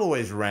Val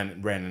always ran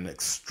an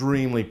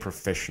extremely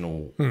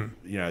professional.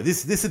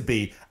 This would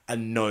be a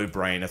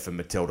no-brainer for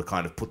Mattel to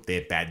kind of put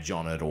their badge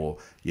on it, or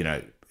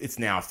it's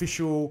now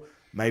official.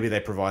 Maybe they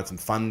provide some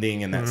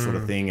funding and that sort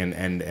of thing,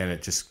 and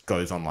it just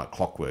goes on like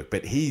clockwork.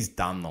 But he's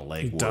done the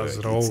legwork. He does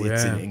it all,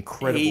 It's an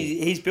incredible...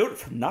 He's built it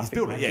from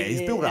nothing. He's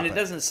built up. And it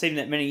doesn't seem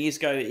that many years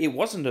ago it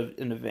wasn't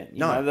an event.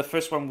 The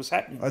first one was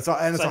happening.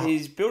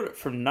 He's built it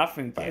from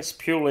nothing, based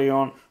purely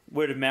on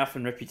word of mouth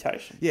and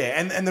reputation. Yeah,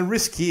 and the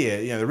risk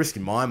here, the risk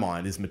in my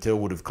mind is Mattel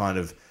would have kind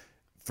of,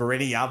 for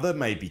any other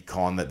maybe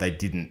con that they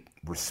didn't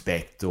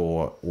respect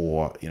or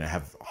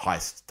have high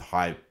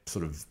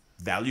sort of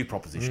value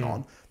proposition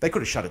on, they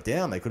could have shut it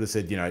down. They could have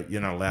said,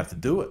 you're not allowed to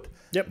do it.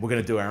 Yep. We're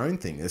going to do our own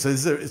thing. So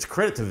it's a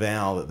credit to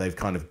Val that they've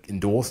kind of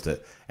endorsed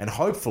it. And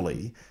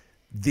hopefully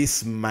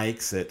this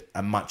makes it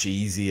a much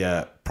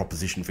easier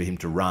proposition for him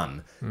to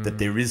run, that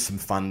there is some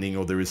funding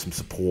or there is some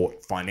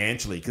support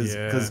financially, because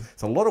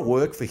it's a lot of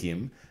work for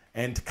him.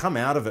 And to come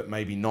out of it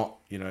maybe not,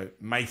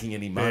 making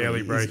any money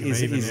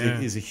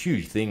is a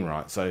huge thing,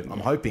 right? So I'm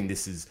hoping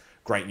this is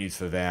great news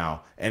for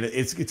Val, and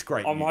it's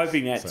great. I'm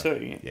hoping that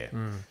too. Yeah.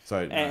 So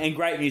and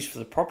great news for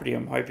the property.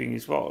 I'm hoping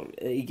as well.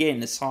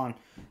 Again, a sign,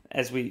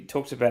 as we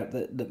talked about,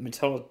 that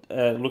Mattel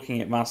are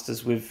looking at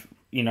Masters with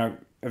a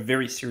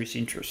very serious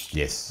interest.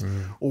 Yes.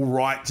 All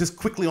right. Just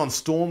quickly on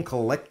Storm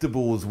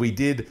Collectibles, we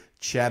did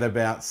chat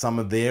about some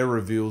of their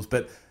reveals,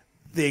 but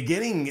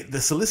the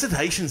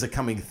solicitations are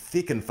coming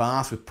thick and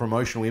fast with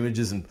promotional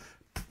images and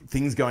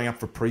things going up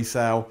for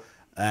pre-sale.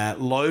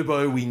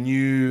 Lobo, we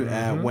knew,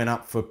 went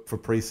up for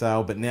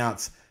pre-sale, but now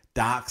it's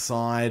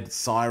Darkseid,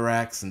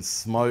 Cyrax, and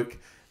Smoke.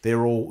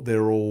 They're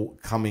all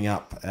coming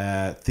up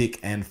thick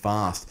and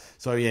fast.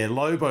 So yeah,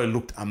 Lobo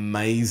looked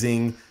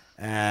amazing.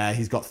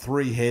 He's got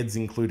 3 heads,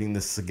 including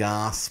the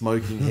cigar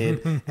smoking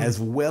head, as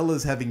well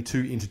as having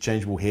 2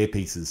 interchangeable hair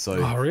pieces.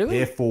 So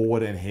hair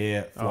forward and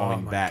hair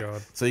flowing back. God.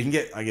 So you can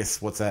get, I guess,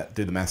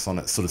 do the maths on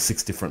it, sort of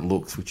 6 different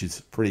looks, which is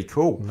pretty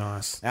cool.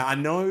 Nice. Now, I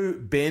know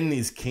Ben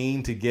is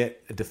keen to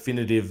get a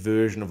definitive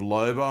version of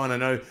Lobo, and I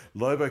know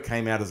Lobo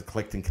came out as a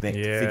Collect and Connect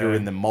figure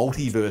in the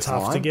Multiverse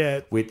line. Tough to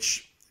get.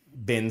 Which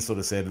Ben sort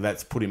of said,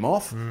 that's put him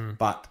off,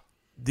 but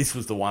this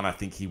was the one I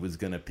think he was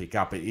going to pick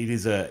up. It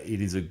is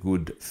a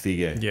good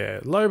figure.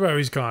 Yeah, Lobo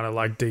is kind of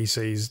like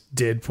DC's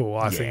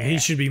Deadpool. I think he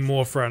should be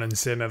more front and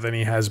center than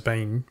he has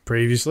been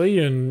previously,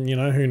 and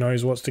who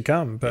knows what's to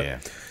come.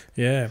 But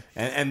yeah.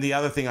 And the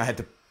other thing I had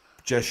to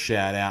just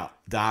shout out,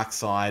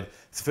 Darkseid.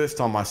 It's the first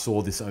time I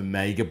saw this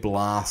Omega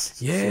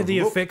Blast. Yeah, the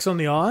effects on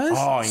the eyes.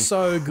 Oh,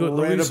 so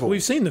good.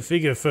 We've seen the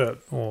figure for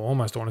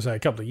almost, I want to say, a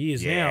couple of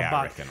years now.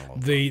 But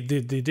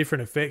the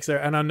different effects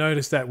there. And I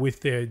noticed that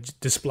with their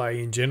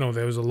display in general,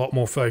 there was a lot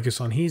more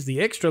focus on here's the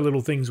extra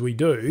little things we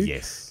do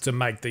to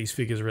make these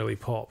figures really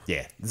pop.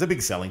 Yeah, there's a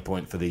big selling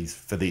point for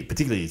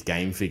particularly these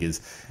game figures.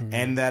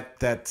 And that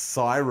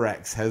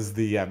Cyrax has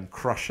the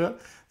Crusher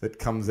that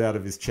comes out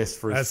of his chest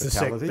for his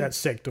fatality. That's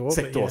Sector.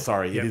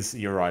 Sorry. It is.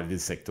 You're right. It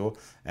is Sector.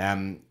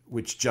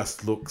 Which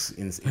just looks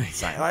insane.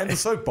 And it's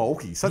so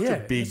bulky. Such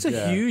a big... It's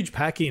a huge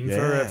pack-in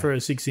for a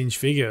 6-inch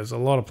figure. There's a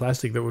lot of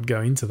plastic that would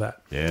go into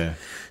that. Yeah.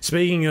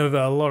 Speaking of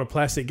a lot of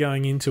plastic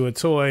going into a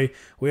toy,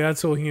 we are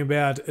talking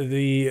about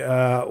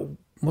the...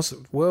 what's it?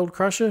 World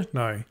Crusher?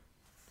 No.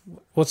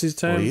 What's his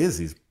term? Well, he is.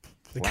 He's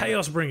the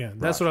Chaos Bringer.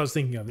 That's what I was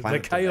thinking of. The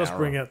Chaos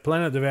Bringer,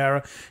 Planet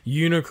Devourer,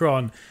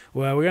 Unicron.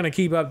 Well, we're going to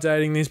keep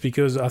updating this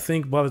because I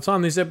think by the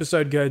time this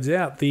episode goes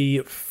out,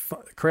 the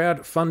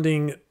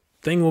crowdfunding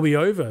thing will be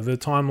over. The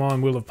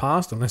timeline will have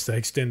passed unless they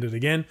extend it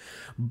again.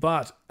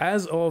 But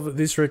as of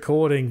this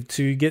recording,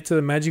 to get to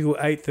the magical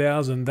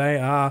 8,000, they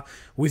are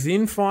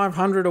within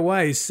 500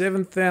 away.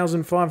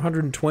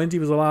 7,520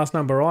 was the last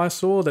number I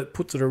saw. That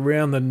puts it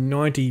around the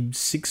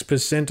 96th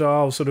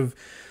percentile sort of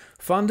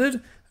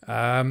funded.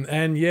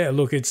 And yeah,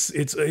 look,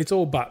 it's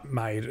all but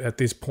made at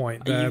this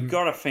point. You've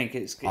got to think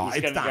it's going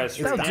to go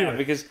through now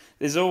because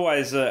there's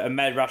always a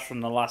mad rush from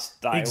the last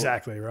day.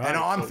 Exactly, right. And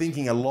I'm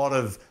thinking a lot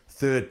of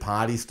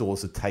third-party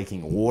stores are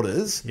taking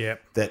orders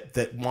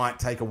that might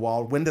take a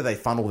while. When do they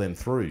funnel them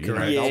through? You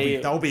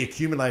know, they'll be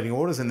accumulating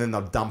orders and then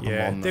they'll dump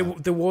them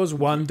on. There was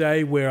one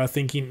day where I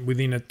think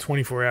within a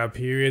 24-hour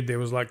period, there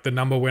was like the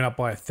number went up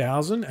by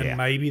 1,000, and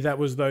maybe that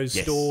was those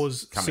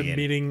stores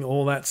submitting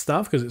all that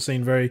stuff because it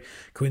seemed very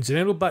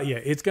coincidental. But yeah,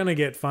 it's going to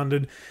get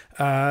funded.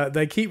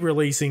 They keep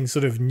releasing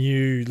sort of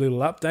new little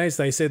updates.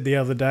 They said the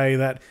other day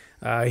that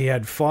he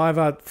had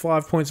 5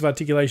 points of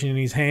articulation in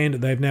his hand.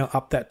 They've now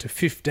upped that to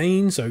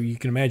 15, so you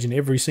can imagine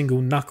every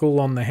single knuckle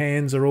on the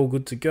hands are all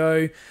good to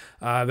go.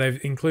 They've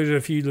included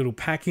a few little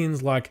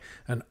pack-ins like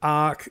an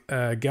arc,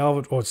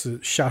 it's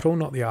a shuttle,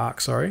 not the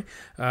arc, sorry,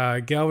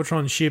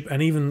 Galvatron ship,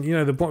 and even, you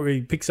know, the point where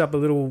he picks up a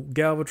little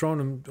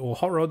Galvatron or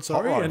Hot Rod,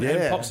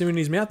 and pops him in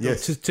his mouth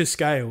to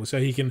scale, so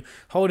he can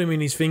hold him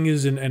in his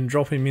fingers and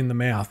drop him in the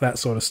mouth, that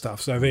sort of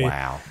stuff. So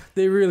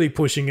they're really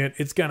pushing it.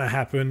 It's going to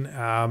happen.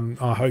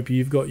 I hope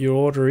you've got your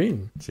order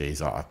in.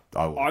 Jeez,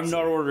 I'm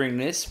not ordering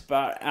this,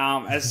 but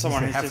as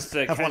someone who's just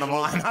a casual, one of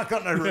mine. I've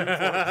got no room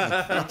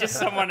for it. Just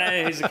someone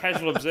who's a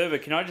casual observer,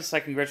 can I just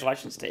say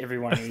congratulations to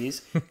everyone who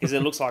is, because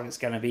it looks like it's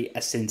going to be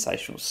a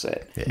sensational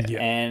set.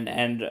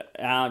 And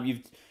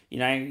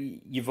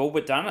you've all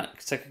but done it.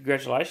 So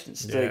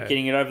congratulations to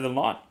getting it over the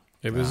line.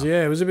 It was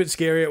it was a bit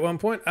scary at one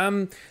point.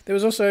 There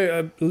was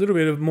also a little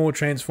bit of more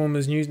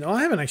Transformers news. Now,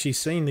 I haven't actually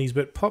seen these,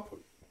 but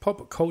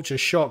Pop Culture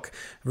Shock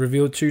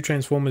revealed 2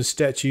 Transformers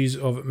statues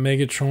of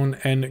Megatron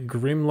and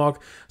Grimlock,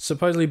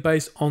 supposedly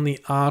based on the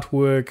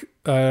artwork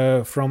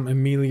from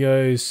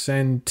Emilio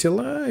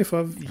Santilla, if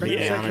I've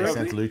pronounced that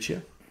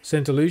correctly.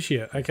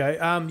 Santalucia. Okay.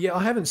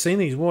 I haven't seen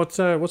these. What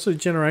sort of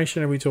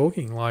generation are we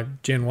talking?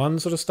 Like Gen 1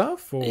 sort of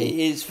stuff? Or?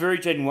 It's very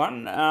Gen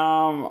 1.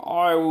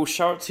 I will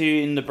show it to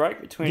you in the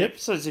break between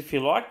episodes if you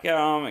like.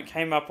 It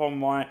came up on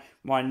my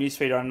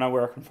newsfeed. I don't know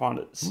where I can find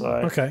it. So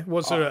okay.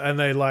 What sort of, are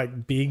they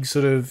like big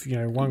sort of,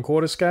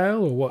 1/4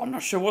 scale or what? I'm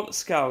not sure what the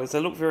scale is. They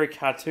look very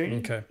cartoony.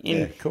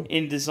 Okay. Cool.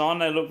 In design,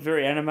 they look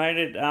very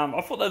animated. I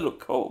thought they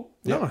looked cool.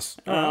 Nice.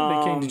 Be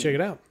keen to check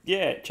it out.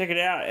 Yeah, check it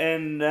out.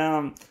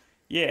 And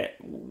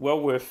well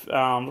worth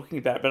looking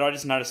about. But I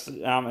just noticed that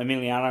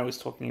Emiliano was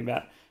talking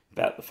about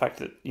the fact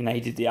that he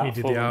did the art.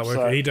 He did the artwork.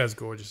 So he does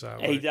gorgeous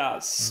artwork. He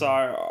does. So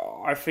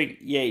I think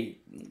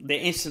they're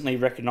instantly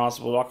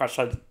recognisable. Like I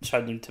showed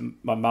them to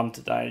my mum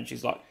today, and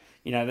she's like,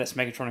 that's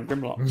Megatron and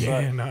Grimlock.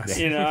 So, nice.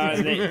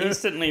 They're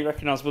instantly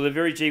recognisable. They're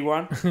very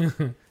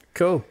G1.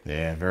 Cool.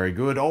 Yeah, very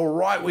good. All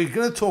right, we're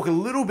going to talk a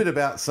little bit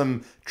about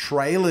some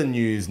trailer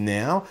news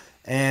now,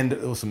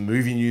 and some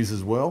movie news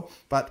as well.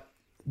 But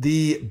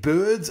the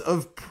Birds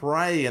of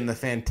Prey and the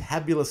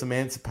Fantabulous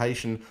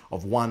Emancipation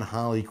of One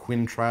Harley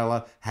Quinn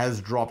trailer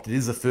has dropped. It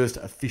is the first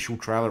official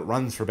trailer. It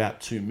runs for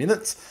about 2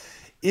 minutes.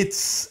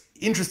 It's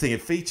interesting.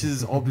 It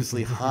features,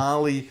 obviously,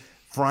 Harley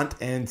front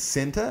and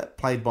centre,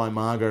 played by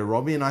Margot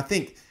Robbie. And I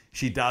think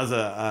she does,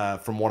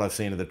 from what I've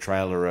seen of the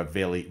trailer, a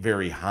very,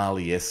 very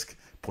Harley-esque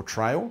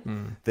portrayal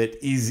that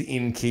is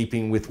in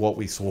keeping with what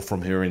we saw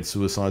from her in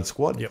Suicide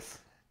Squad. Yep.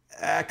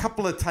 A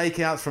couple of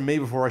takeouts from me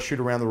before I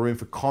shoot around the room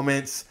for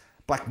comments.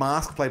 Black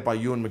Mask, played by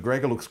Ewan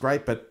McGregor, looks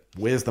great, but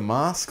where's the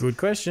mask? Good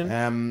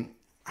question.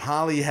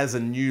 Harley has a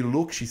new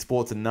look. She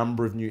sports a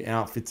number of new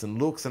outfits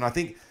and looks, and I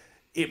think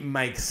it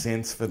makes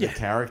sense for the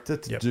character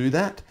to do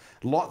that.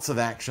 Lots of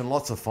action,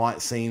 lots of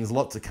fight scenes,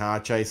 lots of car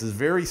chases,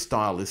 very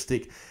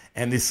stylistic,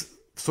 and this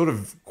sort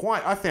of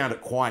I found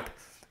it quite...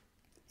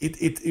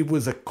 It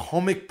was a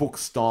comic book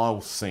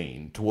style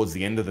scene towards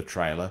the end of the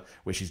trailer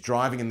where she's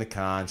driving in the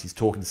car and she's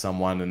talking to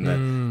someone,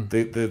 and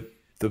the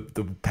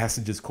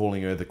passenger's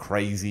calling her the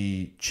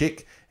crazy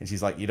chick, and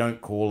she's like, you don't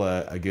call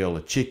a girl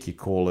a chick, you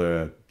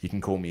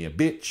can call me a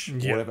bitch,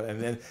 or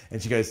whatever.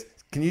 And she goes,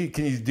 can you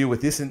deal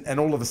with this? And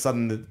all of a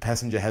sudden the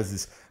passenger has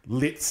this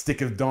lit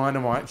stick of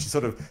dynamite. She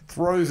sort of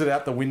throws it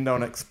out the window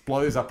and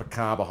explodes up a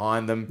car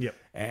behind them.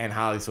 And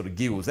Harley sort of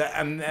giggles.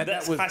 That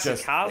was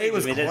classic Harley. It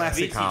was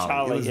classic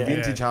Harley. It was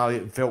vintage Harley.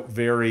 It felt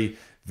very,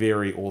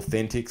 very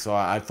authentic. So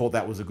I thought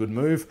that was a good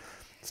move.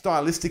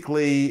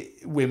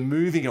 Stylistically, we're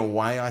moving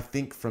away, I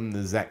think, from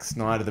the Zack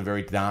Snyder, the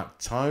very dark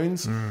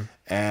tones.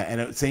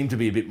 And it seemed to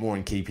be a bit more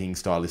in keeping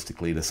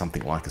stylistically to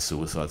something like a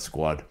Suicide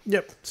Squad.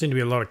 Yep. Seemed to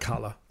be a lot of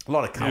colour. A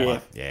lot of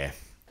colour, yeah.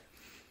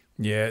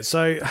 Yeah,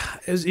 so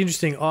it was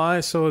interesting. I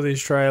saw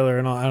this trailer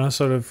and I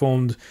sort of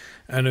formed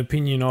an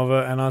opinion of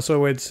it. And I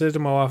said to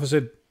my wife, I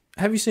said,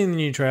 have you seen the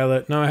new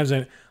trailer? No, I haven't seen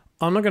it.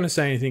 I'm not going to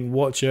say anything,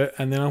 watch it,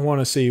 and then I want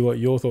to see what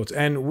your thoughts.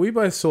 And we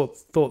both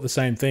thought the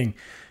same thing.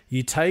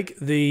 You take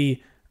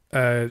the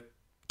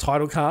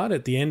title card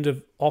at the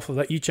end off of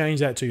that, you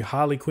change that to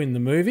Harley Quinn the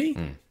movie,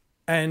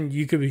 and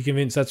you could be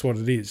convinced that's what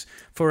it is.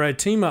 For a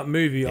team-up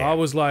movie, I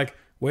was like,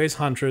 where's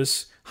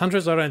Huntress?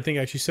 Huntress, I don't think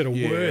actually said a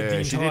word the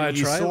entire trailer.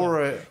 You saw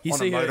her you on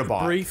see a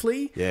motorbike. Her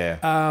briefly.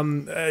 Yeah.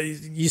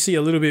 You see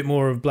a little bit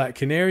more of Black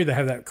Canary. They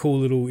have that cool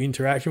little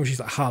interaction where she's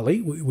like,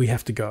 Harley, we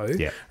have to go.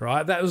 Yeah.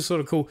 Right? That was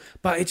sort of cool.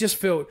 But it just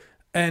felt...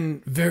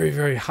 And very,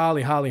 very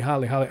Harley.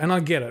 And I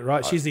get it,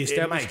 right? She's the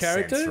established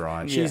character. Sense,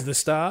 right? She's the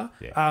star.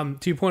 Yeah.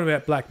 To your point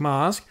about Black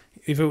Mask,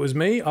 if it was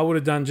me, I would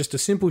have done just a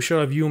simple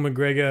shot of Ewan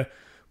McGregor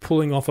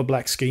pulling off a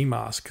black ski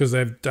mask because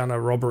they've done a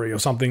robbery or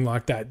something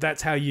like that.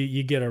 That's how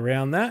you get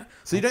around that.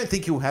 So you don't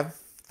think he'll have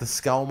the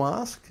skull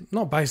mask?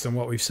 Not based on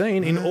what we've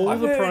seen in all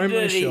the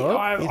promo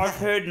shots. I've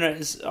heard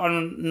it.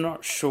 I'm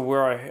not sure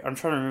where I'm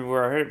trying to remember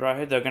where I heard it, but I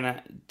heard they're going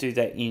to do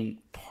that in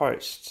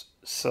post.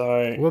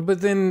 So well,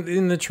 but then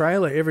in the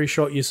trailer, every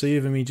shot you see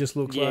of him, he just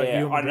looks like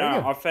Ewan I know.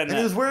 McGregor. I found And that.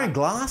 he was wearing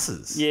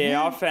glasses.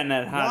 Yeah, I found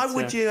that hard. Why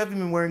would you have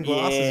him wearing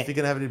glasses if you're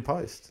going to have it in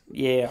post?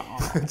 Yeah,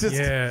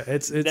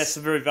 it's that's a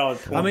very valid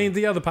point. I mean,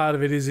 the other part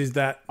of it is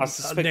that I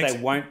suspect they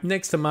won't.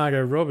 Next to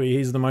Margot Robbie,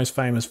 he's the most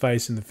famous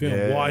face in the film.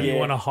 Yeah. Why do you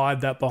want to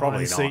hide that behind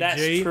Probably not. CG?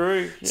 That's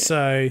true. Yeah.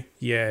 So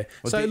yeah.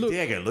 Well, So look,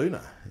 Diego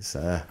Luna is...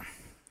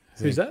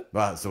 who's that?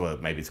 Well, so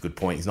maybe it's a good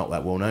point. He's not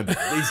that well known, but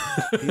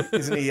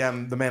isn't he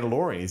the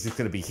Mandalorian? He's just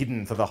going to be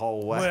hidden for the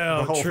whole. Well,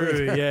 the whole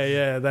true. film.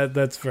 Yeah.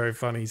 That's very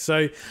funny.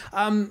 So,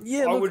 I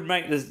look, would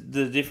make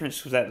the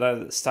difference with that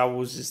though. That Star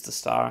Wars is the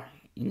star.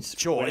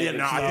 Sure. Yeah.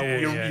 No, I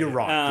think you're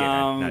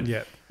right.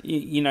 yeah.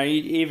 You know,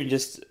 even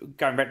just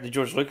going back to the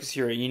George Lucas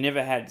era, you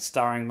never had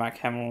starring Mark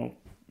Hamill.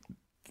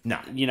 No.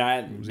 You know,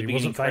 at the beginning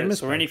wasn't credits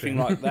famous or back anything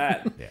then. like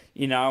that. Yeah.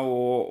 You know,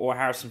 or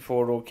Harrison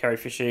Ford or Carrie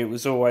Fisher. It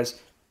was always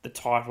the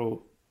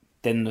title,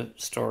 then the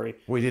story.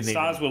 We didn't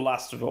Stars even- were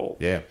last of all.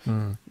 Yeah.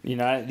 You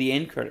know, the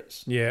end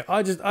credits. Yeah,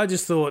 I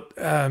just thought.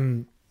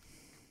 I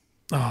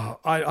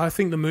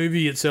think the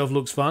movie itself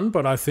looks fun,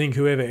 but I think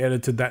whoever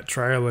edited that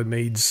trailer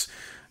needs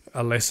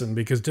a lesson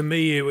because to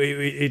me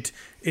it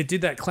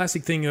did that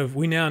classic thing of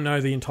we now know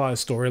the entire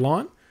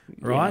storyline.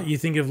 Right, you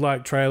think of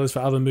like trailers for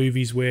other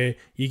movies where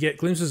you get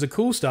glimpses of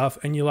cool stuff,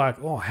 and you're like,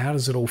 "Oh, how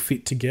does it all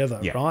fit together?"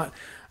 Yeah. Right?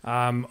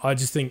 I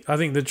think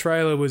the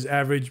trailer was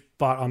average,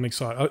 but I'm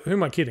excited. Who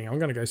am I kidding? I'm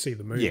going to go see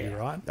the movie. Yeah.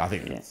 Right? I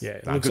think. Yeah,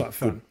 it looks like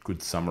fun.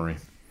 Good summary.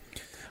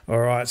 All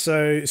right.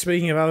 So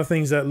speaking of other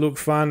things that look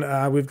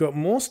fun, we've got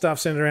more stuff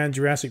centered around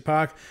Jurassic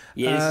Park.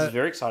 Yeah, this is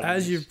very exciting.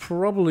 As news. you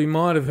probably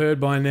might have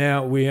heard by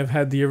now, we have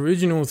had the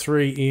original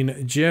three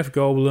in Jeff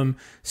Goldblum,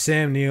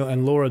 Sam Neill,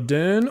 and Laura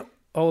Dern,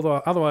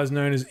 otherwise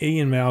known as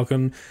Ian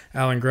Malcolm,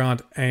 Alan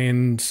Grant,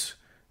 and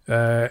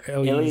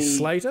Ellie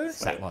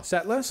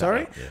Sattler,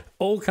 sorry. Yeah.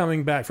 All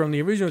coming back from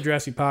the original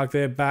Jurassic Park.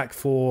 They're back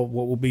for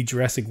what will be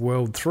Jurassic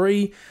World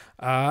 3.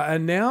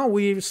 And now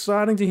we're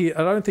starting to hear,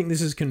 I don't think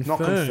this is confirmed.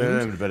 Not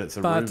confirmed, but it's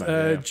a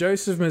rumour.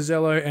 Joseph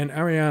Mazzello and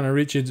Ariana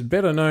Richards,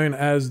 better known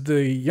as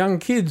the young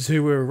kids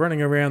who were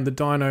running around the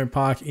Dino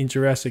Park in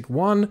Jurassic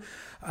 1,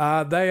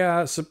 they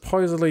are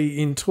supposedly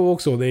in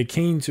talks, or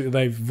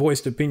they've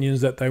voiced opinions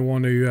that they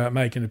want to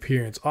make an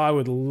appearance. I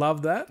would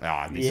love that.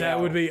 That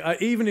would be,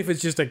 even if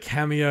it's just a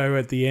cameo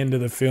at the end of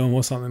the film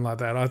or something like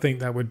that, I think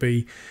that would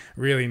be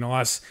really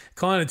nice.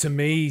 Kind of, to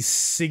me,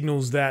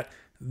 signals that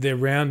they're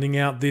rounding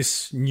out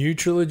this new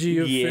trilogy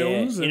of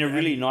films. In a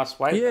really nice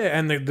way. Yeah,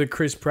 and the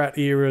Chris Pratt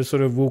era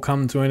sort of will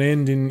come to an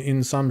end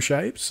in some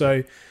shape.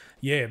 So,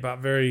 yeah, but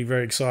very,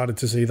 very excited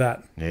to see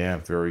that. Yeah,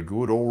 very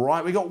good. All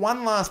right, we got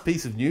one last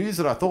piece of news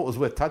that I thought was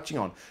worth touching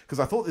on because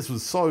I thought this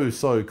was so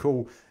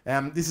cool.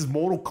 This is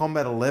Mortal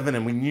Kombat 11,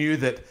 and we knew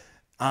that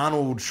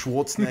Arnold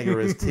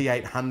Schwarzenegger as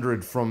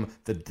T-800 from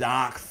The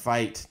Dark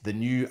Fate, the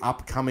new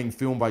upcoming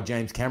film by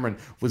James Cameron,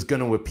 was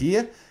going to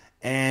appear,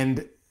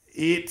 and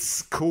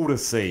it's cool to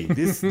see.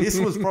 This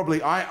was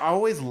probably... I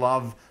always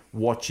love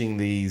watching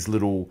these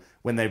little...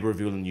 when they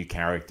reveal a new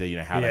character, you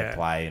know, how they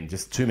play, and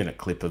just 2-minute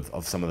clip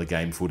of some of the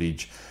game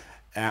footage.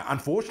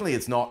 Unfortunately,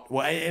 it's not...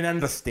 Well, and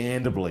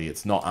understandably,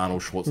 it's not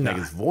Arnold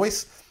Schwarzenegger's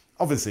voice.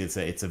 Obviously,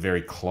 it's a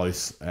very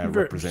close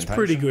representation.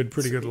 It's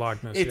pretty good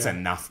likeness. It's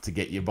enough to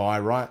get you by,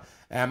 right?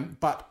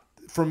 But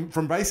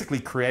from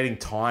basically creating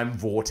time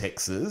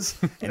vortexes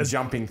and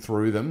jumping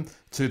through them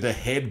to the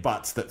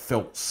headbutts that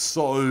felt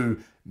so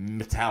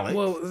metallic.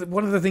 Well,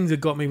 one of the things that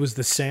got me was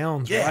the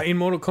sounds. Yeah. Right? In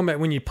Mortal Kombat,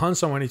 when you punch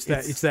someone, it's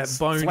that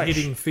bone flesh.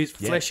 hitting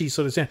fleshy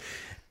sort of sound.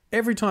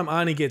 Every time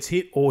Arnie gets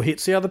hit or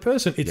hits the other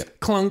person, it's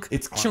clunk,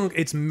 it's chunk,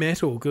 it's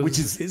metal. Which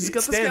is, it's it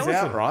got the stands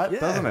skeleton. out, right? Yeah.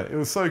 Doesn't it? It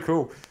was so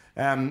cool.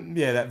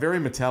 That very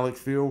metallic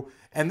feel.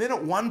 And then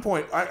at one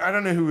point, I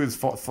don't know who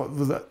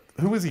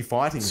who was he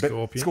fighting?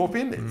 Scorpion. But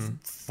Scorpion, it's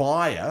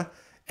fire.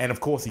 And of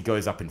course, he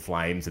goes up in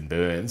flames and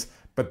burns.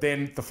 But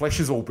then the flesh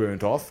is all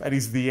burnt off, and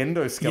he's the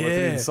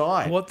endoskeleton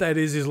inside. What that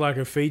is like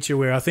a feature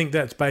where I think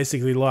that's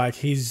basically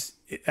like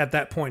at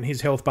that point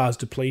his health bar's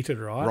depleted,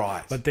 right?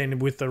 Right. But then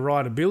with the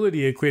right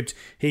ability equipped,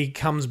 he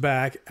comes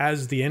back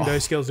as the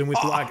endoskeleton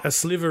with like a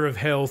sliver of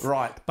health.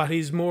 Right. But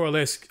he's more or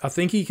less, I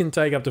think he can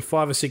take up to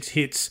 5 or 6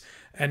 hits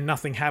and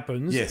nothing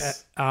happens.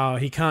 Yes.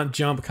 He can't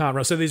jump, can't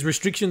run. So there's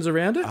restrictions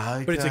around it,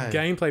 but it's a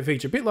gameplay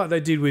feature. A bit like they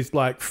did with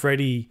like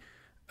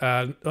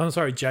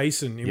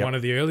Jason in one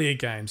of the earlier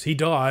games. He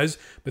dies,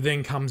 but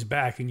then comes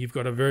back, and you've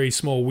got a very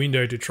small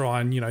window to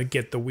try and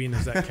get the win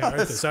as that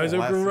character. So it's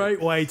a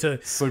great way to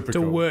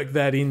cool. work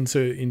that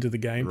into the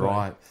gameplay.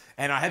 Right.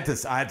 And I had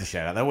to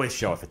shout out. They always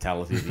show a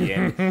fatality at the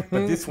end,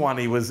 but this one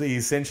he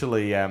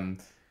essentially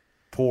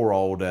poor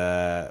old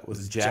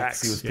was it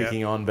Jax he was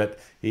picking on, but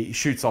he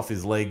shoots off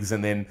his legs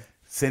and then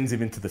sends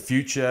him into the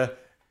future,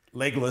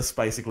 legless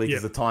basically,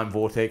 because the time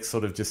vortex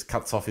sort of just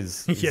cuts off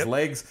his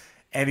legs.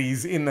 and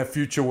he's in the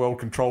future world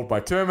controlled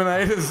by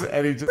Terminators,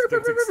 and he just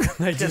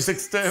gets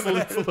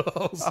exterminated.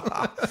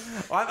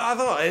 I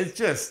thought it's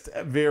just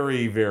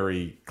very,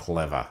 very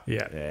clever.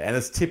 Yeah. And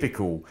it's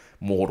typical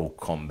Mortal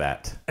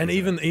Kombat. And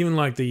even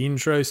like the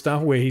intro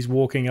stuff where he's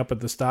walking up at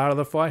the start of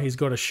the fight, he's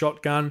got a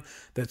shotgun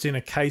that's in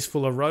a case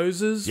full of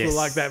roses, Yes. for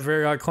like that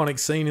very iconic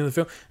scene in the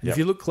film. And if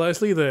you look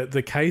closely,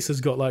 the case has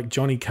got like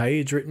Johnny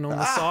Cage written on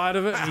the side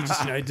of it, and he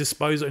just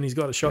disposes it, and he's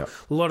got a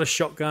lot of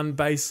shotgun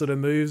based sort of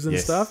moves and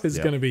stuff. It's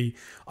going to be,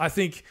 I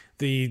think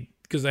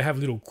because they have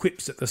little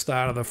quips at the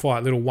start of the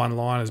fight, little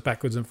one-liners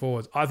backwards and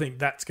forwards. I think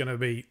that's going to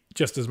be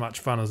just as much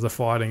fun as the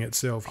fighting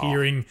itself,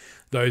 hearing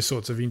those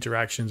sorts of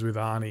interactions with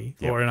Arnie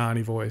or an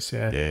Arnie voice.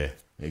 Yeah,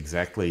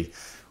 exactly.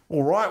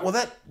 All right, well,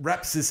 that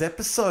wraps this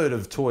episode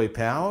of Toy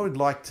Power. I'd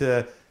like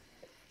to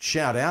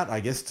shout out, I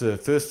guess, to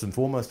first and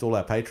foremost all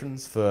our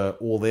patrons for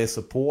all their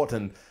support.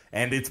 And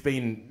it's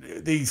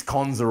been, these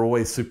cons are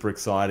always super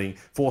exciting.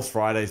 Force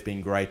Friday's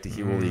been great to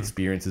hear all the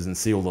experiences and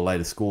see all the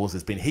latest scores.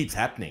 There's been heaps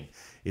happening.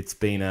 It's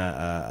been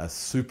a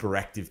super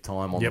active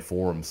time on the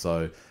forum,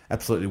 so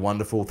absolutely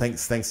wonderful.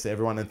 Thanks to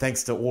everyone, and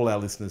thanks to all our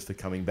listeners for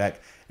coming back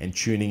and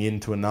tuning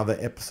in to another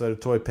episode of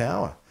Toy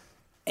Power.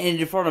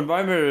 And for a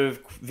moment of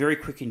very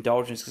quick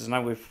indulgence, because I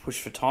know we've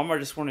pushed for time, I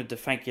just wanted to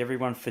thank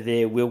everyone for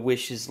their well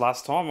wishes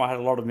last time. I had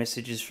a lot of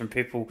messages from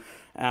people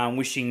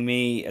wishing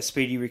me a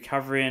speedy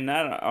recovery, and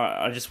that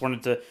I just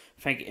wanted to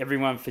thank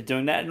everyone for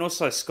doing that, and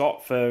also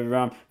Scott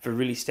for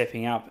really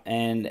stepping up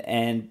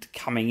and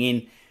coming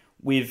in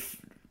with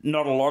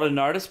not a lot of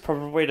notice,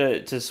 probably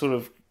to sort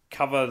of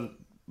cover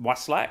my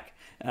slack.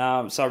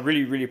 So I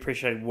really, really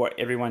appreciated what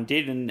everyone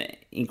did, and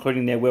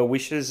including their well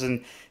wishes.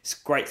 And it's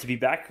great to be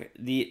back.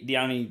 The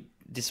only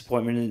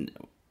disappointment,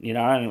 and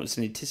it was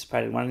an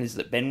anticipated one, is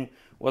that Ben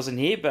wasn't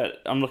here.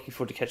 But I'm looking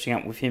forward to catching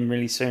up with him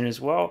really soon as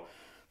well.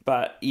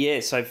 But yeah,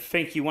 so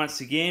thank you once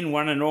again,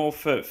 one and all,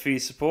 for your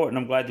support, and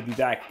I'm glad to be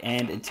back.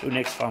 And until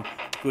next time,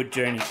 good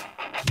journeys.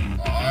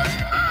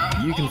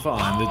 You can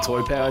find the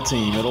Toy Power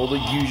team at all the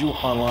usual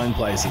online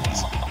places.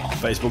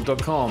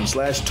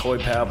 Facebook.com/Toy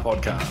Power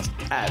Podcast,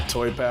 at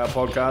Toy Power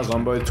Podcast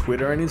on both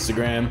Twitter and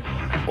Instagram,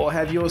 or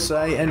have your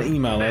say and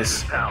email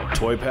us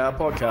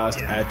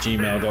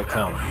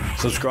toypowerpodcast@gmail.com.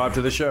 Subscribe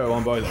to the show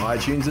on both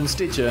iTunes and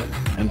Stitcher,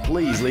 and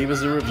please leave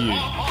us a review.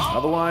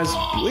 Otherwise,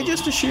 we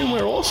just assume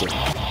we're awesome.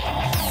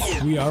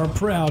 We are a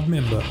proud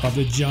member of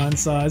the Giant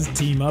Size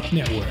Team Up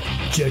Network.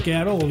 Check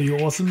out all the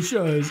awesome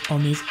shows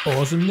on this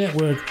awesome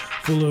network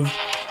full of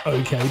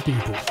okay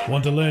people.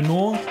 Want to learn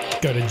more?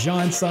 Go to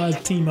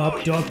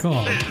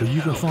giantsizeteamup.com, where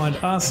you can find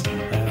us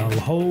and a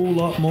whole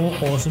lot more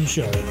awesome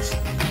shows.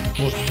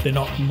 Well, they're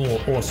not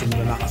more awesome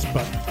than us,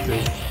 but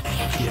they're,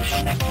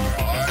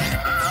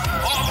 yeah.